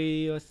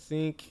 3, I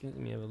think. Let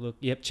me have a look.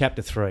 Yep,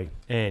 chapter 3.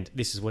 And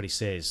this is what he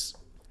says.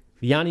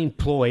 The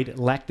unemployed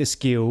lack the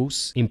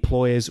skills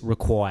employers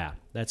require.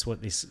 That's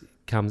what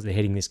the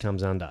heading this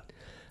comes under.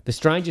 The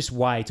strangest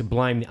way to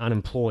blame the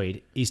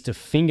unemployed is to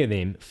finger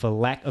them for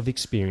lack of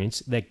experience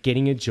that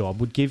getting a job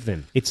would give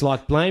them. It's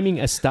like blaming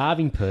a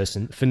starving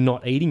person for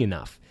not eating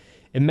enough.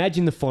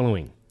 Imagine the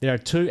following. There are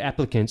 2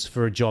 applicants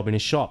for a job in a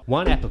shop.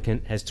 One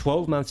applicant has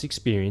 12 months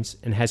experience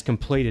and has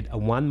completed a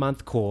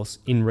 1-month course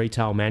in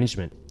retail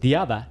management. The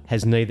other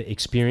has neither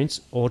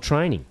experience or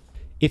training.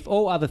 If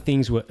all other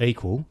things were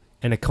equal,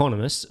 an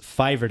economist's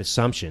favourite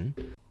assumption,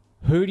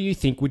 who do you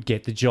think would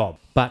get the job?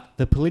 But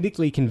the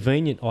politically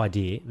convenient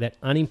idea that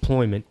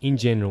unemployment in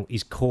general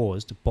is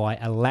caused by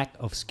a lack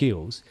of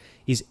skills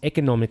is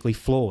economically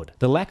flawed.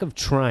 The lack of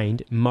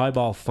trained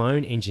mobile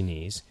phone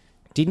engineers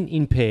didn't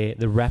impair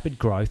the rapid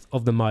growth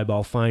of the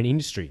mobile phone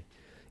industry,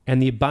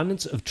 and the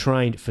abundance of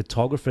trained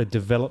photographer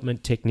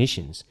development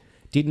technicians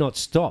did not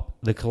stop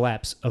the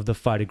collapse of the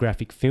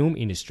photographic film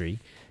industry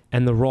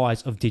and the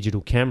rise of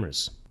digital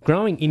cameras.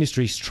 Growing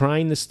industries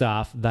train the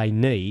staff they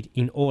need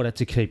in order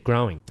to keep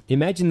growing.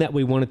 Imagine that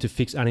we wanted to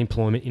fix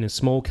unemployment in a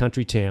small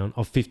country town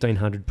of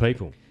 1,500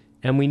 people,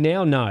 and we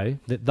now know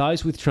that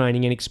those with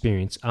training and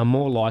experience are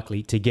more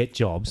likely to get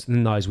jobs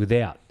than those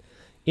without.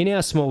 In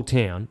our small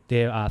town,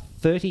 there are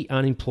 30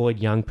 unemployed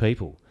young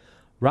people.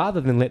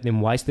 Rather than let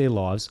them waste their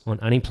lives on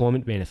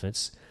unemployment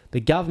benefits, the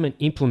government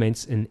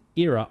implements an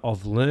era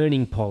of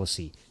learning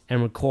policy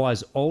and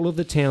requires all of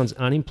the town's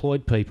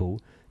unemployed people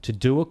to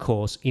do a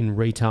course in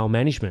retail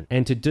management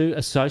and to do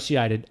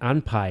associated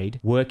unpaid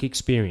work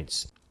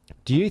experience.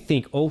 Do you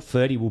think all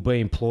 30 will be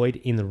employed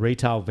in the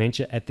retail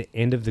venture at the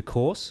end of the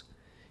course?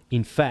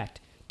 In fact,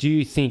 do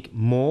you think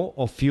more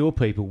or fewer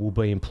people will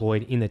be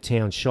employed in the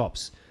town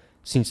shops,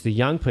 since the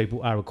young people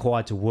are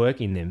required to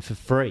work in them for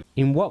free?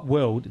 In what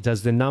world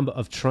does the number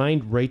of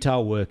trained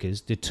retail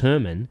workers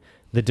determine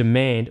the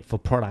demand for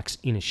products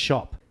in a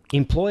shop?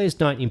 Employers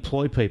don't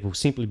employ people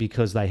simply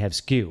because they have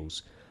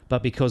skills,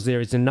 but because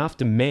there is enough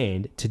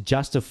demand to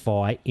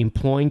justify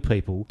employing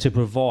people to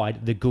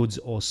provide the goods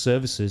or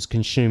services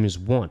consumers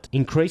want.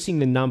 Increasing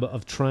the number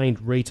of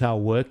trained retail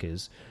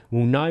workers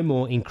will no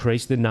more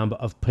increase the number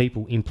of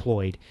people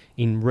employed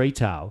in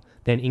retail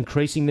than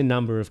increasing the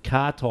number of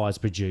car tyres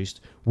produced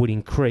would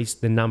increase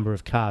the number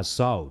of cars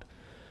sold.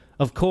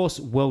 Of course,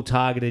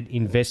 well-targeted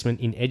investment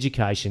in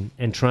education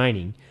and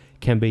training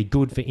can be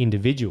good for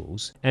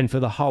individuals and for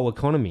the whole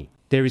economy.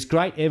 There is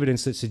great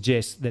evidence that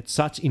suggests that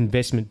such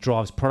investment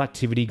drives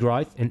productivity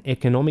growth and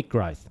economic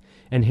growth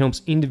and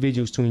helps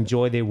individuals to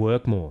enjoy their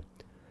work more.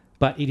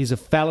 But it is a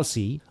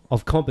fallacy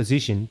of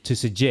composition to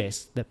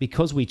suggest that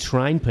because we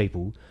train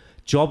people,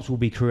 jobs will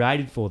be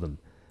created for them.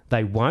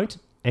 They won't,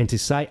 and to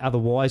say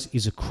otherwise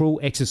is a cruel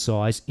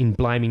exercise in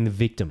blaming the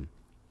victim.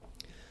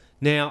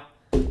 Now,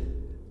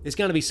 there's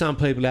going to be some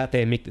people out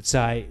there, Mick, that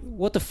say,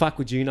 what the fuck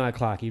would you know,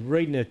 Clarkie?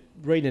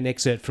 Reading an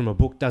excerpt from a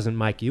book doesn't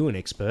make you an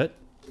expert.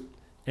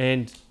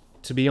 And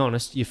to be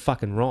honest, you're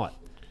fucking right.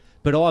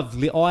 But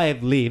I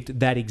have lived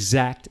that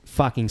exact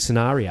fucking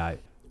scenario.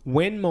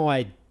 When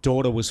my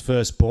daughter was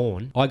first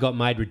born, I got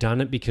made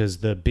redundant because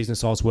the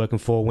business I was working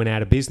for went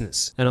out of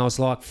business. And I was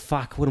like,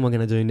 fuck, what am I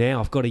going to do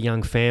now? I've got a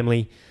young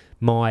family.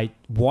 My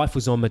wife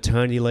was on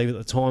maternity leave at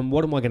the time.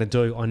 What am I going to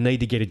do? I need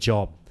to get a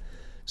job.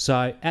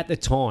 So at the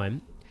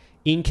time,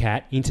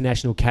 Incat,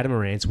 International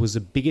Catamarans, was the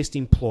biggest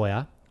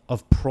employer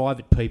of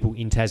private people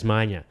in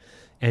Tasmania.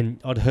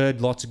 And I'd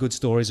heard lots of good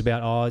stories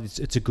about,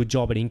 it's a good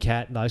job at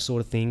Incat, those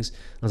sort of things.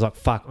 I was like,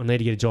 fuck, I need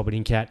to get a job at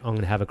Incat. I'm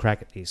going to have a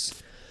crack at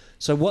this.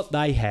 So what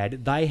they had a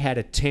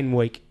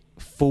 10-week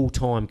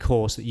full-time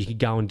course that you could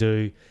go and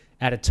do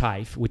at a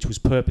TAFE, which was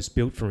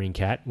purpose-built for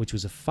Incat, which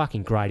was a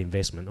fucking great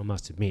investment, I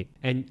must admit.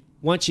 And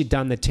once you'd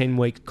done the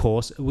 10-week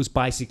course, it was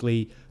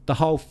basically the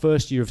whole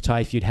first year of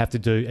TAFE you'd have to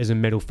do as a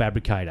metal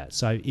fabricator.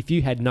 So if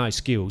you had no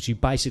skills, you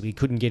basically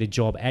couldn't get a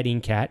job at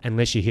Incat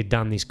unless you had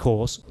done this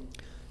course.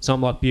 So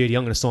I'm like, beauty,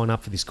 I'm going to sign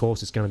up for this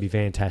course. It's going to be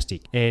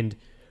fantastic. And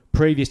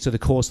previous to the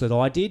course that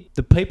I did,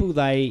 the people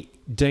they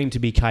deemed to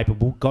be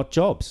capable got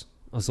jobs.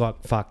 I was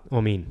like, fuck,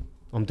 I'm in.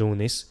 I'm doing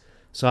this.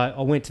 So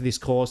I went to this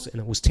course and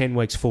it was 10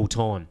 weeks full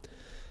time.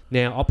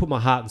 Now, I put my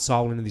heart and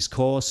soul into this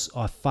course.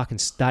 I fucking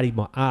studied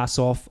my ass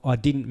off. I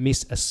didn't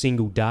miss a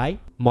single day.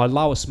 My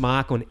lowest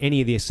mark on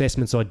any of the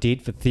assessments I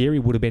did for theory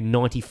would have been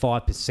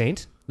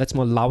 95%. That's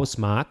my lowest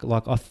mark.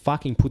 Like, I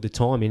fucking put the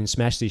time in and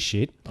smashed this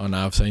shit. I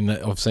know, I've seen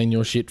that. I've seen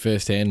your shit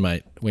firsthand,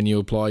 mate. When you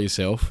apply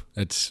yourself,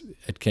 it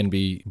can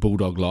be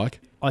bulldog-like.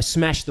 I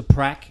smashed the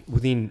prac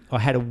I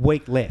had a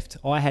week left.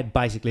 I had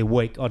basically a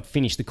week. I'd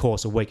finished the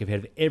course a week ahead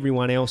of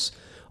everyone else.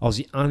 I was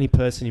the only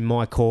person in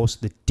my course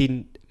that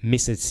didn't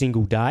miss a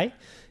single day.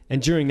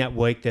 And during that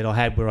week that I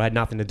had where I had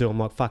nothing to do, I'm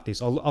like, fuck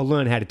this. I'll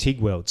learn how to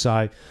TIG weld.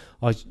 So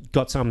I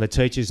got some of the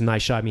teachers and they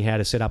showed me how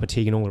to set up a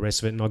TIG and all the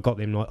rest of it. And I got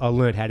them. I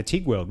learned how to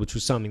TIG weld, which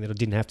was something that I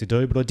didn't have to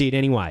do, but I did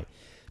anyway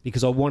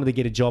because I wanted to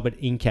get a job at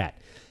Incat.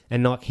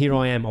 And like, here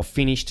I am. I've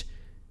finished,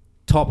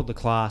 top of the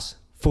class,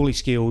 fully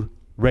skilled,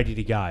 ready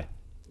to go.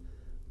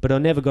 But I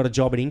never got a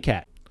job at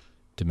Incat.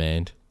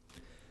 Demand.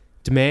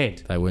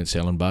 They weren't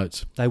selling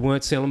boats.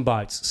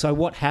 So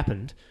what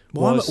happened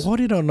was...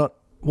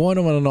 Why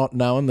am I not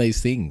knowing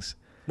these things?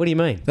 What do you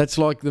mean? That's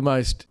like the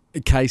most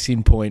case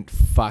in point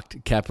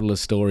fucked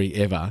capitalist story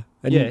ever.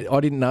 And yeah. I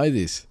didn't know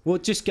this. Well,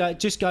 it just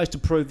goes to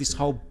prove this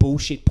whole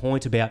bullshit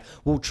point about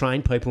we'll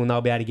train people and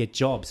they'll be able to get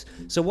jobs.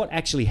 So what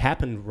actually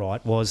happened,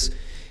 right, was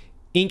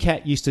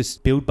Incat used to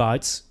build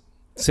boats,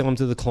 sell them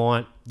to the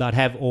client. They'd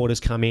have orders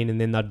come in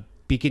and then they'd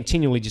be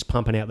continually just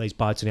pumping out these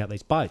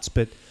boats.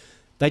 But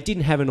they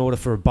didn't have an order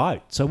for a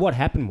boat. So what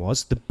happened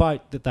was the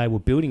boat that they were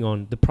building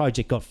on, the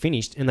project got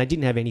finished and they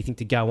didn't have anything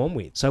to go on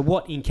with. So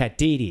what Incat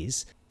did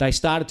is they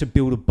started to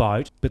build a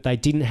boat, but they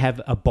didn't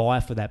have a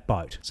buyer for that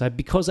boat. So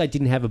because they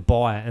didn't have a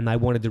buyer and they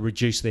wanted to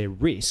reduce their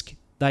risk,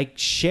 they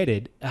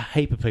shedded a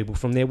heap of people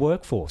from their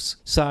workforce.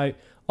 So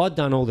I'd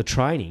done all the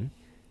training,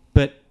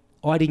 but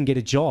I didn't get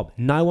a job.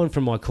 No one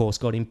from my course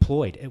got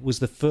employed. It was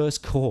the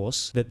first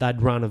course that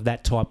they'd run of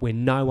that type where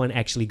no one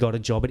actually got a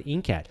job at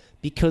Incat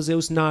because there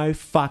was no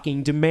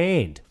fucking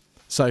demand.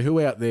 So who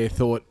out there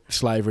thought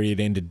slavery had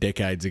ended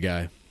decades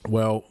ago?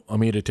 Well,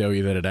 I'm here to tell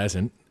you that it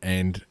hasn't,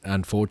 and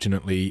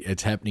unfortunately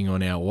it's happening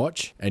on our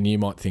watch, and you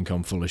might think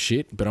I'm full of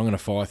shit, but I'm going to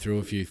fire through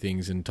a few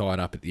things and tie it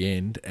up at the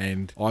end,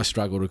 and I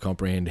struggle to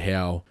comprehend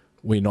how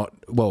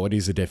it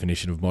is the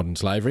definition of modern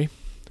slavery,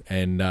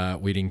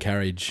 and we'd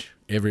encourage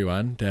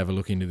everyone to have a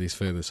look into this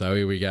further. So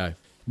here we go.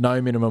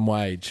 No minimum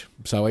wage.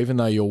 So even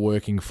though you're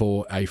working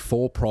for a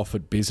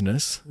for-profit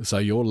business, so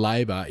your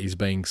labour is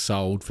being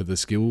sold for the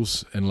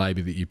skills and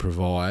labour that you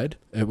provide.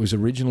 It was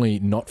originally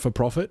not for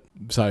profit.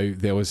 So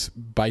there was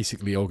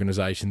basically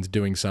organisations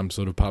doing some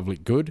sort of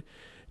public good.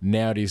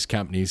 Now it is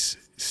companies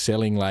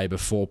selling labour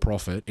for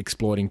profit,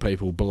 exploiting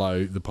people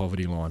below the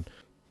poverty line.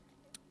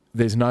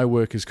 There's no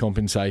workers'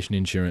 compensation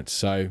insurance.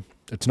 So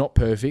it's not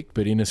perfect,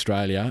 but in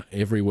Australia,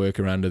 every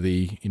worker under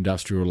the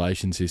industrial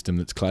relations system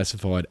that's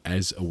classified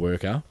as a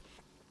worker,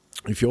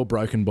 if you're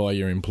broken by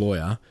your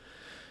employer,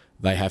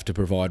 they have to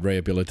provide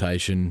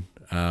rehabilitation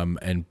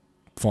and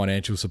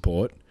financial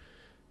support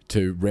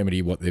to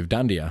remedy what they've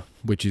done to you,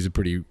 which is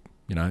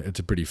it's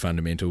a pretty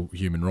fundamental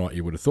human right,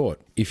 you would have thought,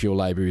 if your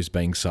labour is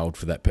being sold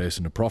for that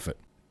person to profit.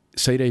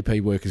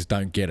 CDP workers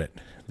don't get it.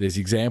 There's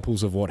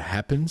examples of what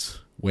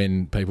happens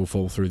when people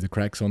fall through the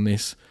cracks on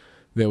this.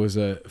 There was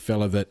a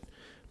fella that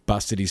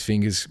busted his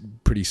fingers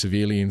pretty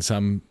severely in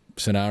some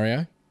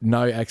scenario.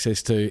 No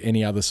access to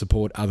any other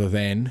support other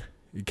than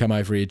come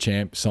over here,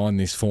 champ, sign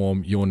this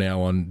form. You're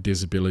now on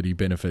disability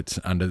benefits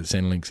under the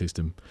Centrelink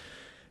system.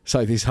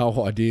 So this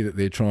whole idea that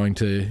they're trying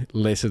to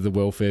lesser the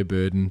welfare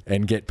burden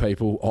and get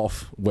people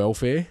off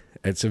welfare,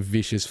 it's a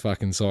vicious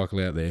fucking cycle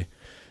out there.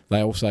 They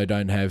also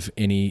don't have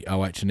any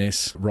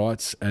OH&S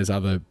rights as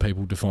other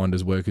people defined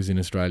as workers in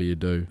Australia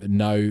do.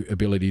 No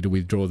ability to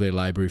withdraw their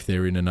labour if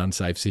they're in an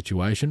unsafe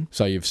situation.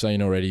 So you've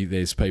seen already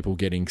there's people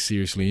getting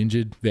seriously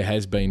injured. There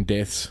has been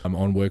deaths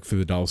on work for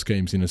the dole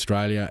schemes in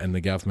Australia, and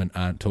the government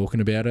aren't talking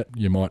about it.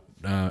 You might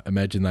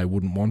imagine they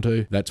wouldn't want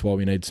to. That's why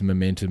we need some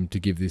momentum to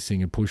give this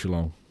thing a push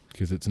along,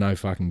 because it's no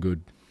fucking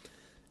good.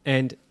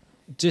 And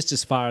just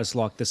as far as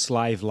like the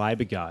slave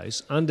labour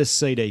goes, under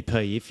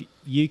CDP, if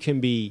you can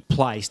be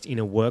placed in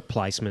a work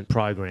placement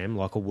program,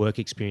 like a work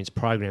experience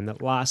program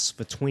that lasts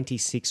for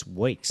 26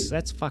 weeks,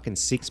 that's fucking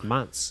 6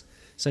 months.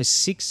 So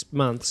 6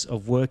 months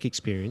of work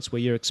experience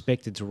where you're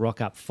expected to rock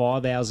up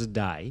 5 hours a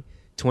day,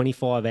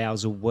 25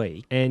 hours a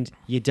week, and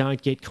you don't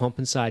get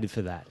compensated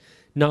for that.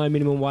 No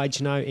minimum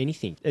wage, no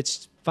anything.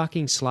 It's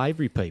fucking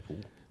slavery, people.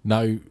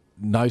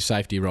 No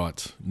safety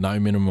rights, no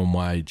minimum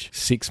wage,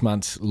 6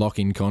 months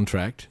lock-in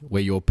contract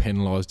where you're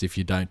penalised if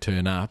you don't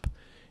turn up.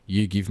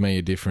 You give me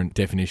a different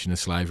definition of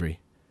slavery.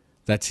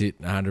 That's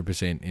it,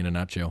 100% in a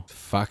nutshell. It's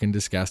fucking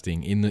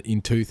disgusting.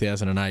 In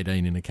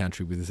 2018, in a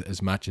country with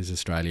as much as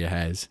Australia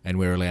has, and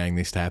we're allowing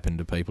this to happen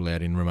to people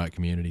out in remote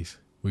communities.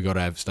 We've got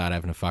to start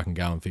having a fucking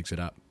go and fix it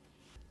up.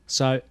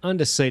 So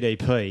under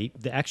CDP,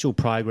 the actual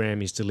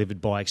program is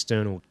delivered by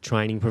external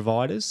training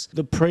providers.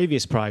 The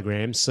previous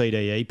program,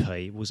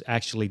 CDEP, was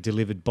actually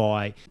delivered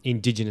by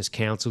Indigenous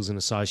councils and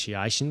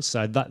associations.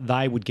 So that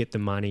they would get the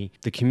money.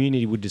 The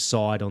community would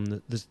decide on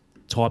the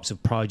types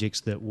of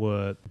projects that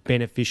were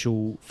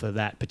beneficial for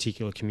that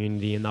particular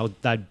community, and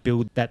they'd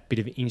build that bit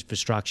of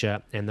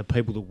infrastructure, and the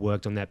people that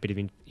worked on that bit of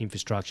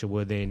infrastructure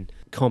were then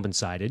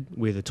compensated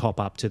with a top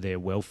up to their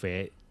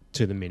welfare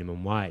to the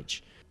minimum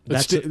wage.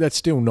 That's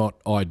still not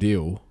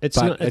ideal. It's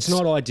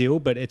not ideal,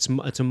 but it's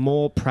a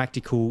more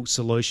practical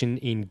solution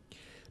in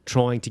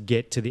trying to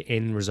get to the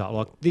end result.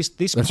 Like this,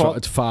 right.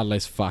 It's far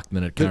less fucked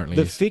than it currently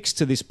is. The fix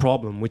to this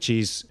problem, which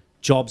is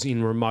jobs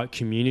in remote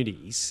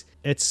communities,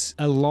 it's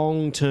a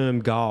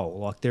long-term goal.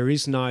 Like there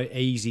is no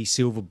easy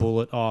silver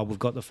bullet. Oh, we've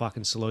got the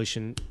fucking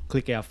solution.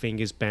 Click our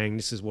fingers, bang.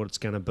 This is what it's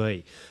going to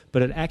be.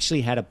 But it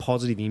actually had a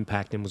positive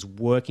impact and was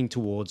working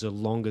towards a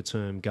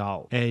longer-term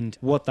goal. And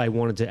what they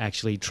wanted to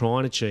actually try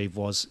and achieve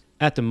was,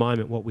 at the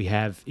moment, what we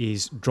have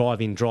is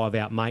drive-in,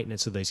 drive-out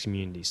maintenance of these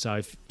communities. So,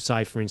 if,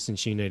 say for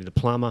instance, you needed a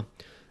plumber,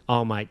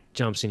 old mate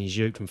jumps in his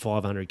ute from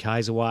 500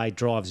 k's away,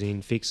 drives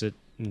in, fix it,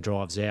 and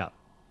drives out.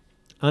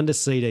 Under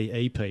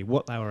CDEP,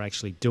 what they were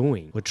actually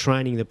doing were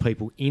training the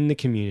people in the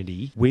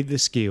community with the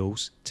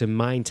skills to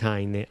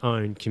maintain their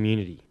own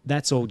community.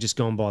 That's all just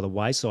gone by the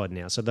wayside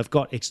now. So they've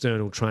got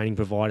external training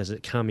providers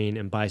that come in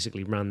and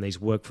basically run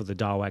these work for the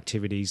dole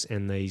activities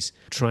and these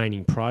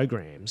training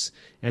programs.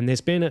 And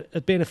there's been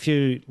a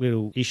few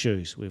little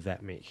issues with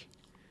that, Mick.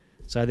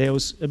 So there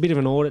was a bit of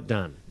an audit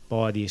done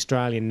by the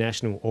Australian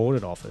National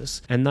Audit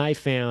Office, and they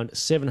found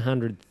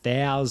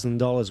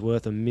 $700,000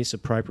 worth of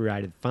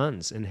misappropriated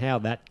funds. And how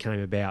that came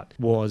about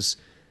was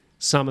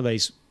some of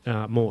these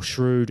more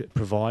shrewd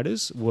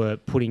providers were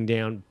putting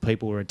down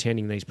people who were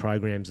attending these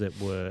programs that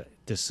were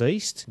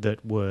deceased,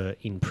 that were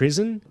in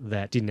prison,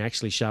 that didn't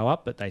actually show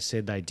up, but they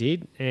said they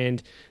did.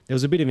 And there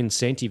was a bit of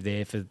incentive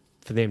there for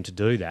them to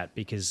do that,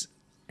 because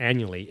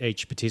annually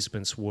each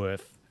participant's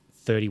worth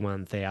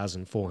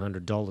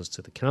 $31,400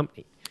 to the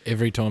company.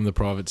 Every time the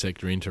private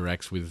sector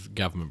interacts with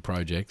government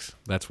projects,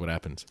 that's what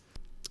happens.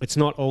 It's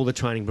not all the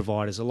training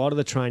providers. A lot of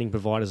the training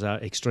providers are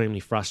extremely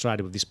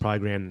frustrated with this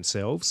program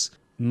themselves,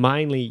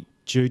 mainly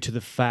due to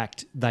the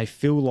fact they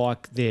feel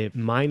like they're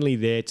mainly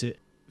there to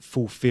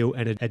fulfill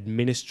an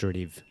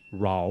administrative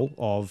role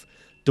of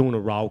doing a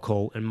roll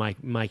call and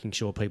making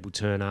sure people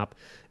turn up,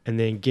 and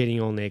then getting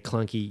on their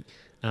clunky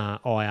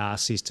IR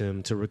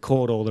system to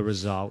record all the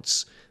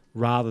results,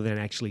 rather than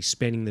actually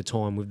spending the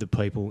time with the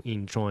people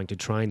in trying to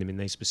train them in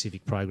these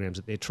specific programs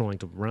that they're trying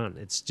to run.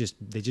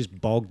 They're just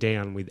bogged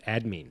down with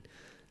admin.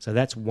 So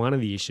that's one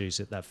of the issues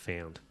that they've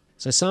found.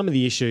 So some of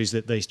the issues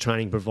that these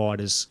training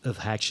providers have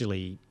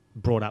actually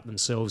brought up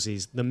themselves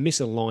is the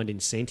misaligned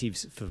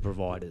incentives for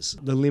providers,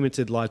 the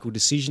limited local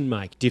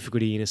decision-making,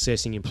 difficulty in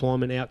assessing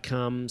employment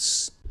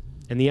outcomes,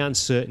 and the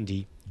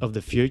uncertainty of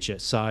the future.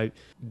 So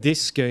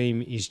this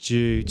scheme is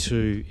due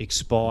to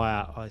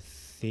expire, I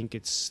think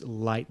it's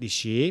late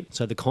this year.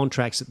 So the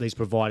contracts that these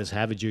providers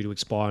have are due to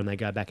expire and they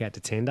go back out to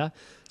tender.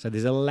 So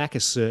there's a lack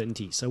of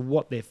certainty. So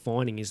what they're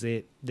finding is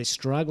they're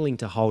struggling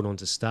to hold on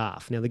to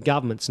staff. Now, the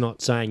government's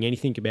not saying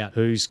anything about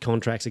whose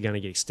contracts are going to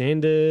get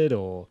extended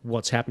or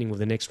what's happening with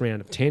the next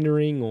round of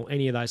tendering or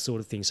any of those sort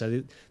of things.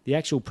 So the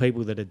actual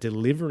people that are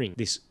delivering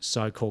this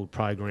so-called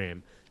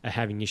program are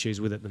having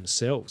issues with it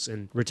themselves,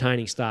 and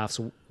retaining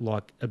staff's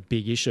like a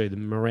big issue. The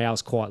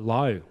morale's quite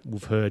low.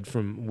 We've heard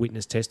from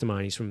witness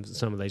testimonies from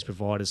some of these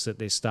providers that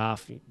their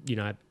staff,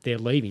 they're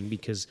leaving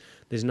because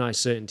there's no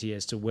certainty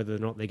as to whether or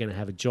not they're going to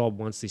have a job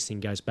once this thing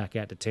goes back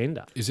out to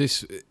tender. Is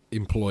this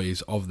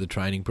employees of the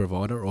training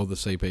provider or the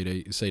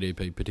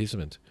CDP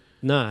participants?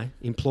 No,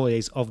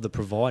 employees of the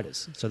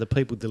providers. So the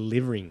people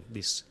delivering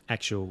this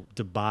actual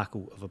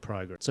debacle of a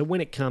program. So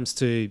when it comes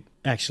to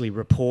actually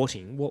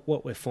reporting,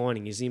 what we're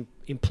finding is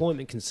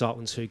employment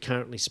consultants who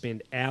currently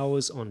spend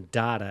hours on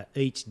data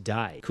each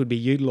day could be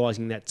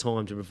utilising that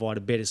time to provide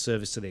a better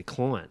service to their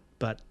client.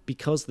 But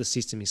because the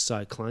system is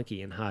so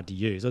clunky and hard to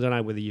use, I don't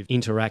know whether you've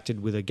interacted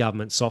with a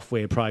government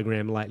software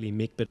program lately,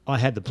 Mick, but I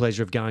had the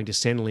pleasure of going to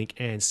Centrelink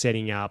and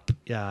setting up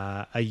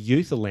a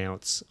youth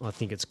allowance, I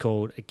think it's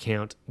called,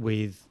 account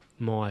with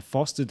my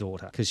foster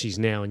daughter, because she's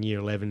now in year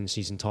 11 and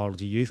she's entitled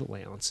to youth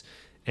allowance.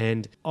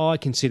 And I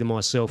consider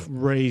myself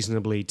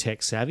reasonably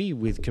tech savvy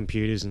with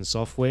computers and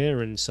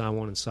software and so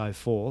on and so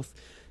forth.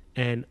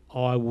 And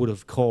I would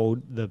have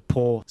called the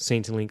poor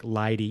Centrelink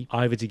lady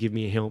over to give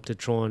me help to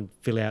try and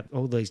fill out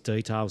all these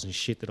details and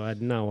shit that I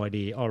had no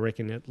idea. I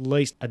reckon at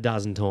least a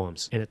dozen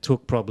times. And it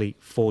took probably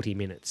 40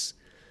 minutes.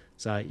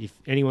 So if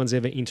anyone's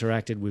ever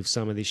interacted with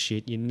some of this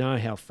shit, you know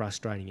how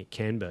frustrating it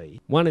can be.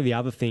 One of the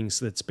other things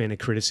that's been a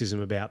criticism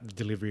about the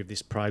delivery of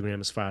this program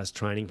as far as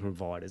training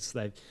providers,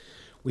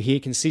 we hear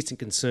consistent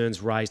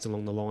concerns raised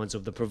along the lines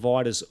of the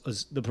providers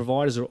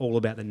are all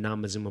about the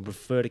numbers and will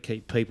prefer to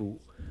keep people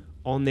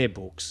on their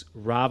books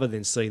rather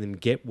than see them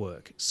get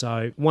work.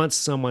 So once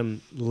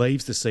someone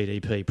leaves the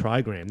CDP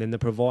program, then the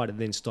provider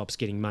then stops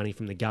getting money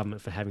from the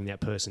government for having that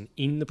person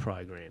in the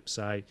program.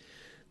 So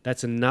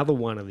that's another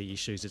one of the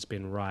issues that's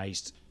been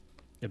raised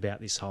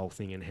about this whole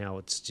thing and how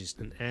it's just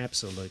an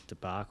absolute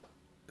debacle.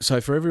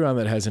 So for everyone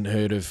that hasn't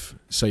heard of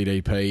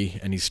CDP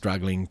and is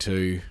struggling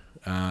to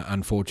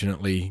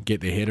unfortunately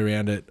get their head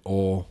around it,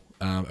 or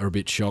are a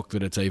bit shocked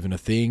that it's even a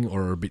thing,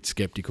 or are a bit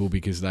sceptical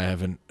because they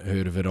haven't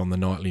heard of it on the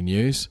nightly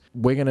news,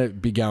 we're going to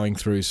be going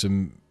through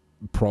some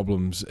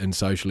problems and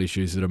social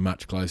issues that are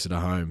much closer to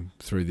home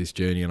through this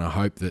journey, and I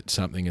hope that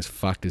something as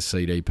fucked as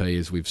CDP,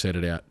 as we've set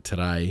it out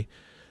today,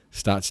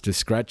 starts to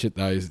scratch at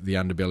the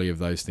underbelly of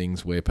those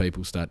things where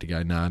people start to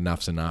go, nah,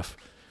 enough's enough.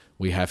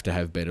 We have to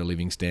have better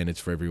living standards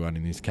for everyone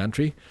in this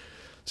country.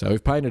 So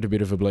we've painted a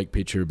bit of a bleak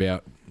picture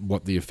about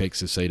what the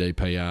effects of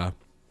CDP are,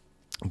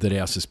 that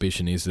our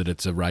suspicion is that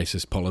it's a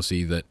racist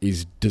policy that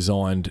is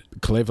designed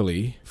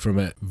cleverly from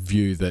a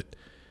view that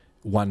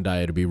one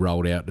day it'll be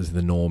rolled out as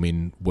the norm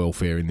in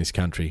welfare in this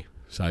country.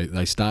 So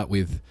they start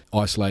with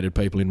isolated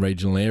people in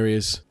regional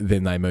areas,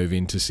 then they move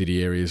into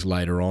city areas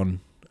later on,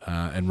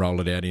 and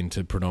roll it out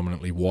into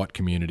predominantly white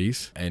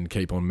communities and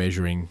keep on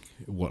measuring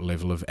what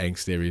level of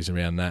angst there is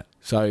around that.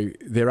 So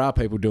there are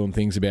people doing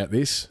things about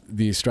this.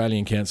 The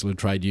Australian Council of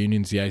Trade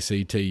Unions, the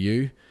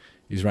ACTU,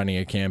 is running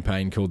a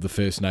campaign called the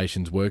First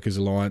Nations Workers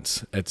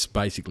Alliance. It's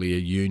basically a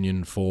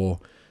union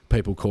for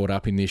people caught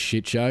up in this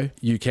shit show.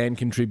 You can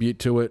contribute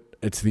to it.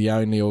 It's the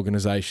only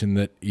organisation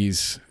that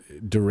is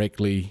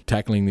directly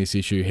tackling this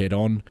issue head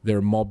on. There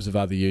are mobs of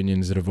other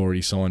unions that have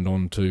already signed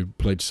on to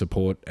pledge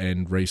support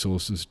and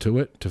resources to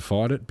it, to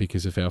fight it,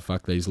 because of how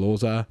fucked these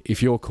laws are.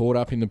 If you're caught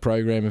up in the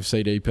program of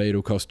CDP,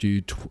 it'll cost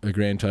you a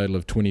grand total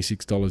of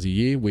 $26 a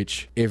year,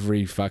 which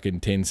every fucking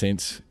 10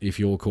 cents, if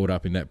you're caught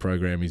up in that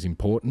program, is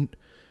important,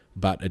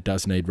 but it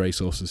does need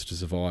resources to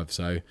survive.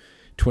 So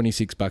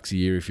 $26 a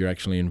year if you're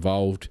actually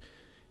involved.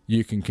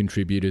 You can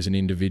contribute as an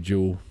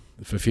individual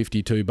for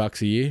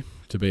 $52 a year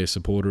to be a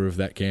supporter of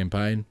that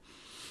campaign,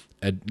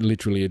 at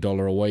literally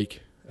 $1 a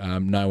week.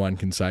 No one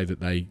can say that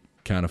they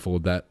can't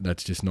afford that.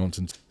 That's just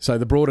nonsense. So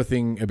the broader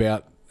thing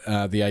about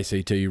the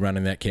ACTU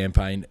running that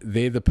campaign,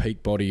 they're the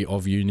peak body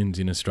of unions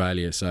in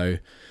Australia. So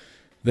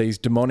these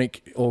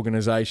demonic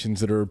organisations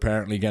that are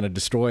apparently going to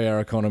destroy our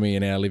economy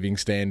and our living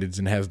standards,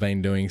 and have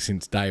been doing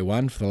since day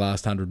one for the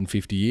last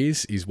 150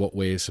 years, is what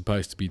we're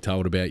supposed to be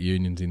told about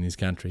unions in this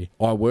country.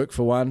 I work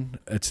for one.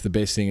 It's the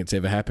best thing that's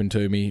ever happened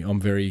to me. I'm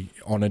very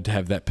honoured to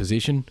have that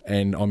position,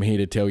 and I'm here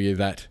to tell you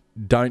that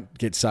don't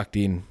get sucked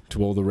in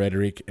to all the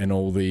rhetoric and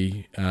all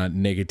the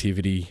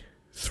negativity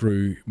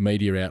through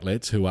media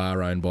outlets who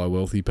are owned by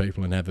wealthy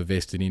people and have a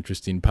vested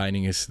interest in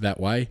painting us that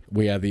way.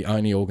 We are the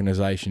only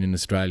organisation in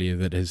Australia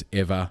that has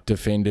ever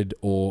defended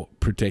or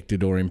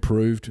protected or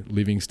improved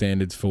living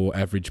standards for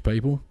average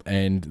people,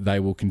 and they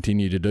will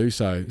continue to do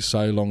so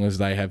long as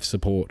they have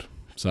support.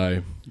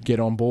 So get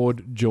on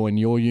board, join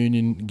your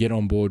union, get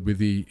on board with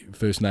the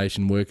First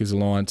Nation Workers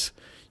Alliance.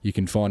 You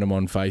can find them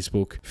on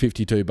Facebook.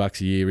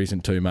 $52 a year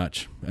isn't too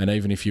much. And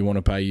even if you want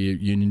to pay your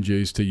union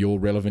dues to your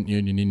relevant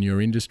union in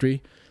your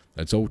industry,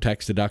 that's all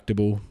tax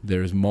deductible.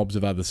 There is mobs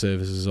of other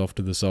services off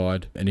to the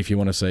side. And if you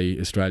want to see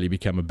Australia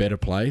become a better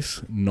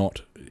place,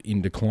 not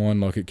in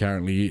decline like it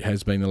currently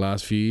has been the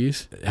last few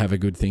years, have a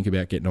good think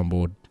about getting on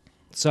board.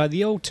 So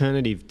the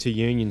alternative to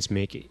unions,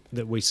 Mick,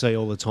 that we see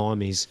all the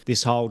time is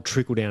this whole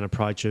trickle-down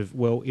approach of,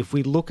 well, if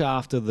we look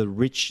after the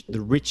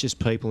richest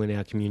people in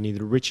our community,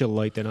 the rich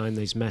elite that own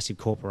these massive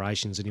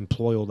corporations that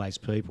employ all those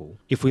people,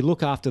 if we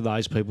look after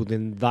those people,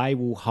 then they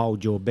will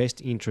hold your best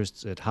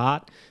interests at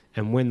heart,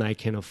 and when they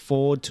can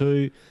afford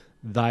to,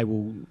 they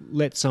will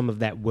let some of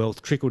that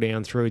wealth trickle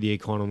down through the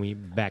economy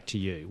back to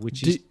you.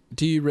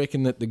 Do you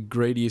reckon that the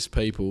greediest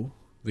people,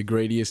 the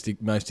greediest,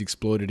 most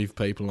exploitative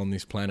people on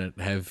this planet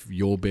have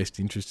your best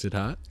interests at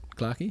heart,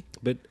 Clarkie?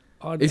 But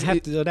I'd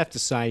have to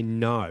say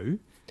no.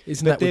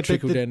 Isn't that what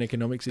trickle-down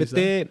economics is?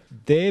 But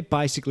they're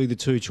basically the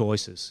two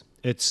choices.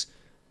 It's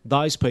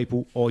those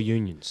people or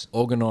unions.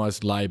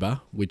 Organised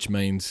labour, which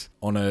means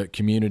on a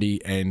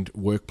community and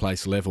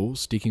workplace level,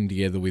 sticking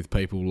together with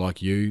people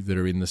like you that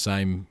are in the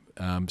same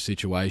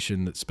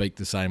situation, that speak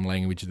the same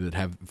language, that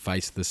have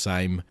faced the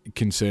same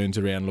concerns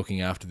around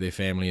looking after their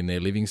family and their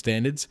living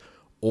standards.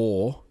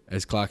 Or,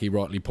 as Clarkey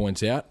rightly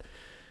points out,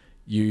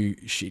 you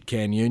shit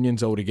can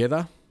unions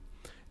altogether,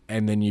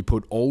 and then you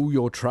put all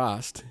your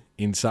trust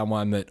in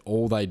someone that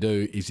all they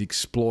do is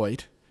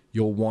exploit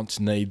your wants,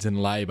 needs and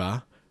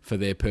labour for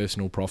their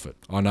personal profit.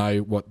 I know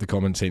what the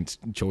common sense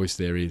choice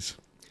there is.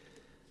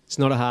 It's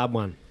not a hard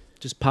one.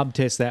 Just pub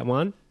test that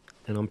one,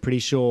 and I'm pretty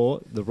sure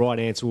the right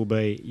answer will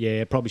be,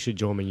 yeah, probably should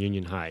join my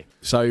union, hey.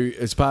 So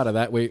as part of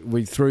that,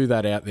 we threw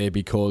that out there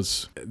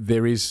because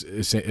there is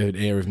an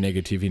air of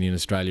negativity in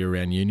Australia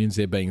around unions.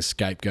 They're being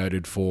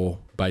scapegoated for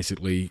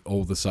basically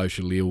all the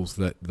social ills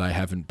that they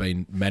haven't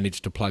been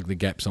managed to plug the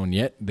gaps on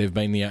yet. They've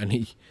been the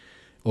only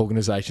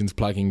organisations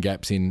plugging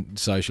gaps in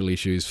social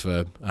issues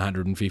for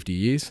 150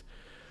 years.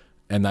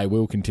 And they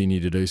will continue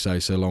to do so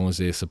long as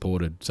they're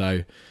supported.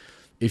 So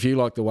if you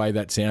like the way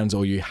that sounds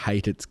or you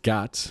hate its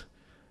guts,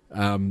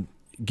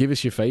 give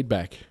us your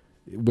feedback.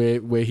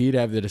 We're here to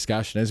have the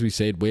discussion. As we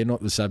said, we're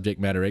not the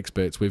subject matter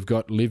experts. We've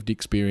got lived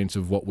experience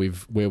of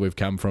where we've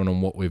come from and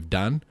what we've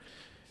done.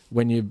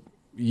 When you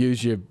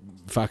use your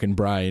fucking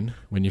brain,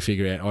 when you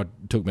figure out,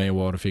 it took me a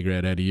while to figure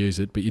out how to use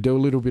it, but you do a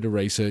little bit of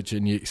research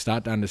and you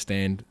start to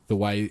understand the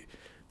way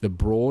the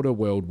broader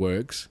world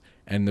works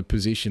and the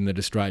position that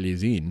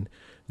Australia's in.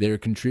 There are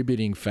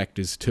contributing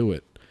factors to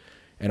it.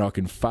 And I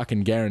can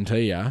fucking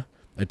guarantee you,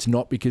 it's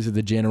not because of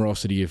the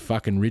generosity of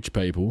fucking rich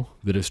people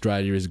that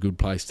Australia is a good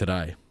place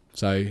today.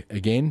 So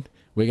again,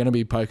 we're going to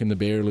be poking the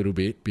bear a little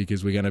bit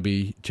because we're going to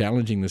be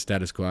challenging the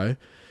status quo.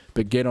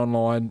 But get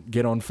online,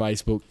 get on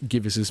Facebook,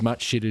 give us as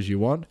much shit as you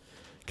want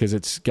because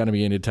it's going to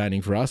be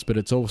entertaining for us, but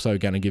it's also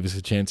going to give us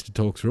a chance to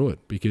talk through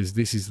it because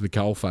this is the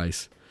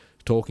coalface,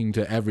 talking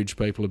to average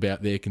people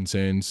about their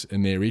concerns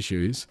and their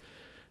issues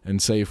and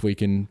see if we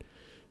can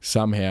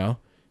somehow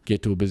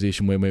get to a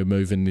position where we're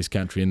moving this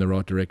country in the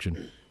right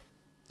direction.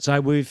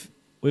 So we've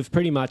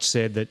pretty much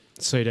said that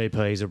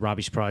CDP is a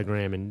rubbish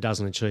program and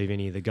doesn't achieve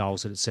any of the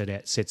goals that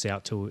it sets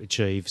out to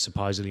achieve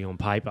supposedly on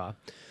paper.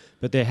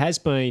 But there has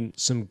been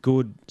some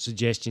good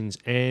suggestions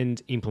and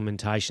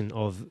implementation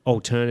of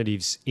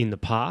alternatives in the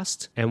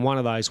past. And one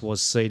of those was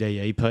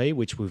CDEP,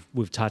 which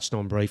we've touched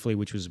on briefly,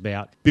 which was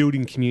about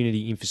building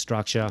community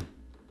infrastructure,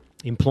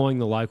 employing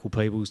the local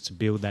peoples to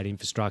build that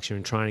infrastructure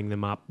and training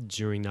them up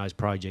during those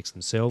projects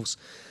themselves.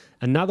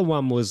 Another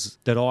one was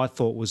that I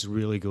thought was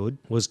really good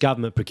was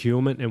government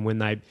procurement, and when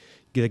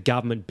the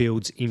government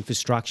builds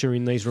infrastructure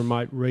in these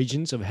remote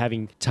regions of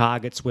having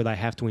targets where they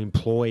have to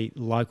employ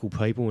local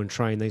people and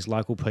train these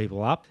local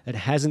people up. It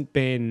hasn't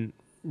been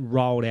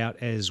rolled out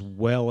as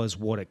well as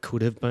what it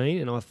could have been,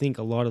 and I think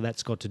a lot of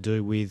that's got to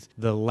do with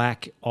the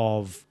lack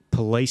of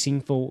policing,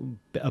 for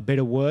a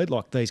better word.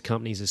 Like, these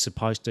companies are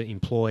supposed to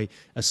employ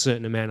a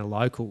certain amount of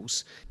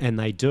locals, and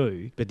they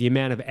do, but the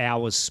amount of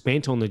hours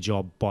spent on the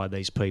job by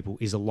these people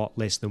is a lot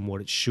less than what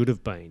it should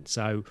have been.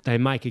 So they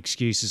make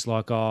excuses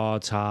like, oh,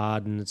 it's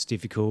hard and it's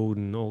difficult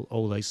and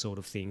all these sort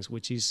of things,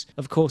 which is,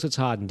 of course, it's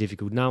hard and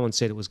difficult. No one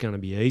said it was going to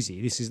be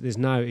easy. There's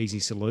no easy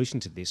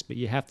solution to this, but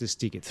you have to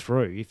stick it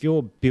through. If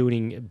you're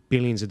building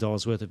billions of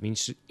dollars worth of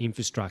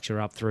infrastructure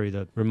up through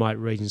the remote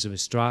regions of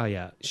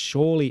Australia,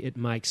 surely it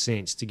makes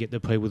sense to get the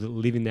people that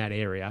live in that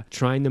area,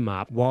 train them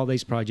up while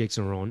these projects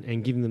are on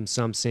and give them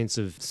some sense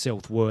of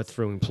self-worth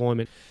through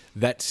employment.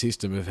 That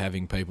system of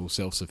having people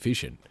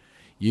self-sufficient,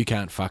 you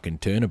can't fucking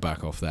turn a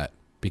buck off that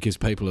because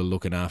people are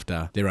looking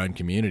after their own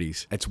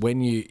communities. It's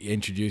when you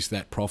introduce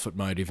that profit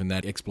motive and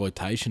that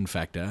exploitation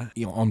factor,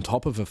 on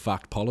top of a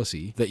fucked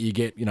policy, that you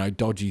get,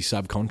 dodgy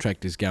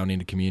subcontractors going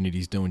into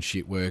communities doing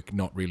shit work,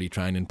 not really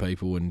training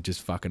people and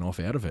just fucking off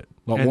out of it.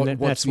 Like,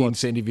 what's the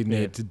incentive in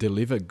there to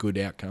deliver good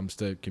outcomes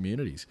to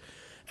communities?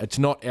 It's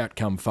not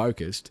outcome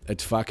focused.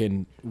 It's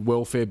fucking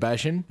welfare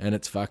bashing, and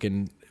it's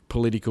fucking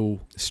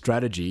political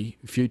strategy,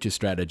 future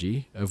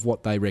strategy of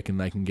what they reckon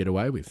they can get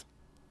away with.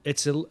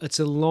 It's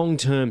a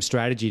long-term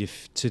strategy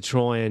to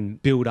try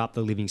and build up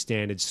the living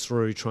standards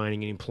through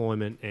training and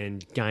employment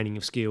and gaining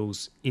of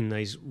skills in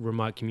these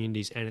remote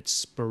communities, and it's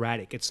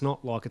sporadic. It's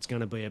not like it's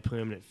going to be a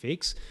permanent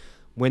fix.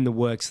 When the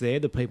work's there,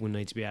 the people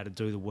need to be able to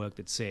do the work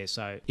that's there.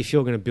 So if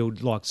you're going to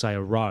build, like, say,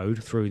 a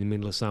road through the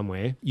middle of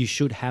somewhere, you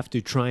should have to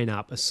train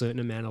up a certain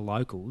amount of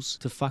locals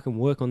to fucking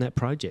work on that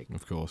project.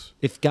 Of course.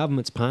 If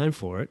government's paying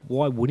for it,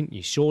 why wouldn't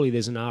you? Surely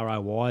there's an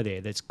ROI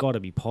there that's got to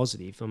be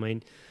positive. I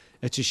mean,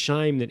 It's a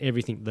shame that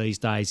everything these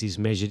days is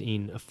measured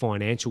in a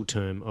financial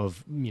term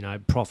of,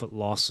 profit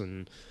loss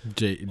and...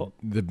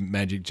 the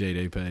magic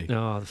GDP.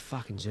 Oh, the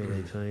fucking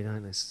GDP,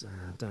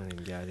 don't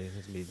even go there.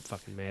 There's a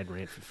fucking mad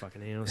rant for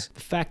fucking hours. The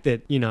fact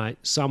that,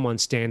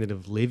 someone's standard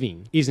of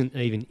living isn't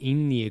even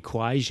in the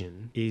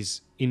equation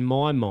is, in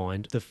my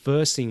mind, the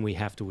first thing we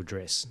have to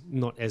address.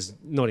 Not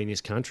in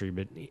this country,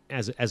 but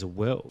as a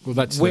world. Well,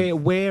 that's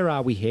where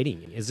are we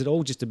heading? Is it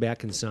all just about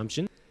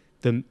consumption?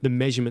 The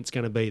measurement's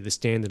going to be the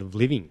standard of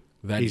living.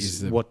 That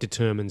is what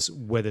determines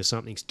whether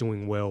something's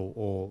doing well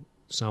or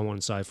so on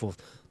and so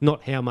forth.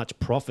 Not how much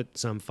profit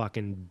some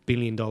fucking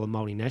billion-dollar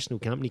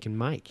multinational company can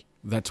make.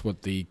 That's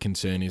what the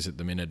concern is at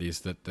the minute,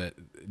 is that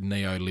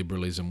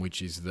neoliberalism,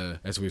 which is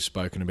as we've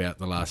spoken about,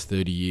 the last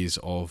 30 years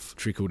of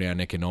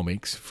trickle-down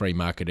economics, free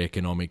market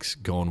economics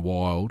gone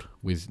wild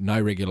with no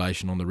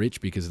regulation on the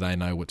rich because they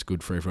know what's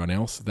good for everyone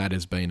else. That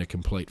has been a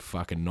complete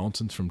fucking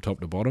nonsense from top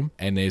to bottom.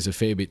 And there's a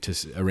fair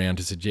bit around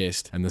to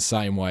suggest, and the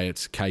same way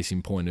it's case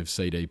in point of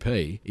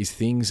CDP, is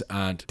things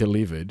aren't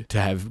delivered to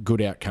have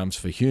good outcomes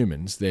for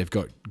humans. They've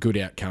got good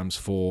outcomes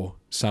for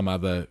some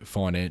other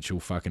financial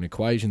fucking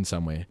equation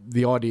somewhere.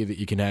 The idea that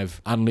you can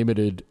have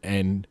unlimited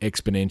and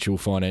exponential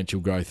financial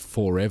growth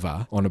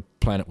forever on a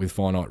planet with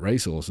finite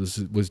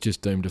resources was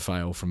just doomed to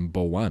fail from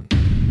ball one.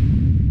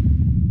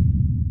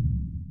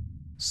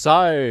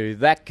 So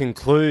that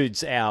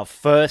concludes our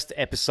first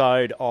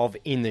episode of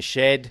In the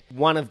Shed.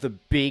 One of the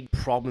big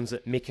problems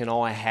that Mick and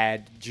I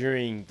had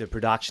during the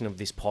production of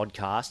this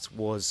podcast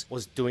was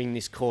doing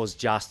this cause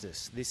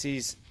justice. This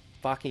is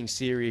fucking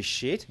serious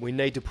shit. We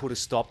need to put a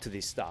stop to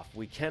this stuff.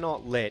 We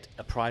cannot let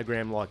a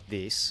program like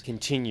this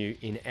continue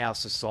in our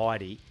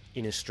society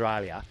in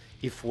Australia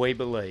if we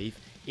believe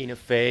in a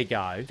fair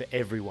go for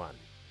everyone.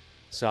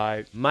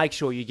 So make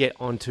sure you get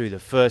onto the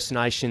First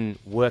Nation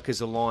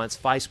Workers Alliance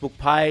Facebook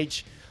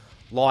page,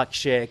 like,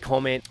 share,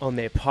 comment on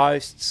their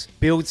posts,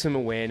 build some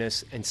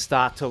awareness and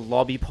start to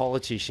lobby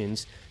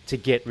politicians to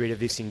get rid of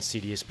this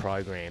insidious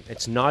program.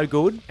 It's no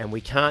good, and we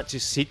can't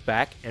just sit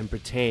back and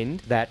pretend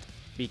that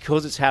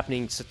because it's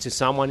happening to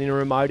someone in a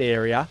remote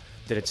area,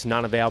 that it's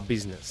none of our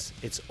business.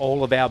 It's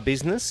all of our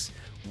business.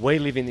 We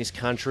live in this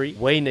country.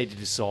 We need to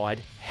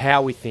decide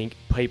how we think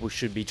people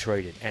should be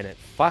treated. And it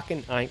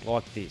fucking ain't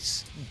like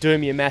this. Do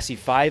me a massive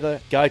favour.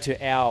 Go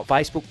to our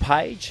Facebook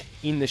page,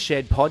 In the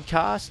Shed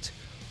Podcast.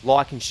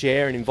 Like and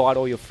share and invite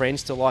all your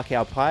friends to like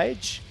our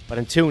page. But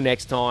until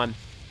next time,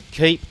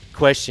 keep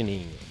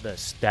questioning the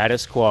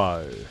status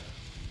quo.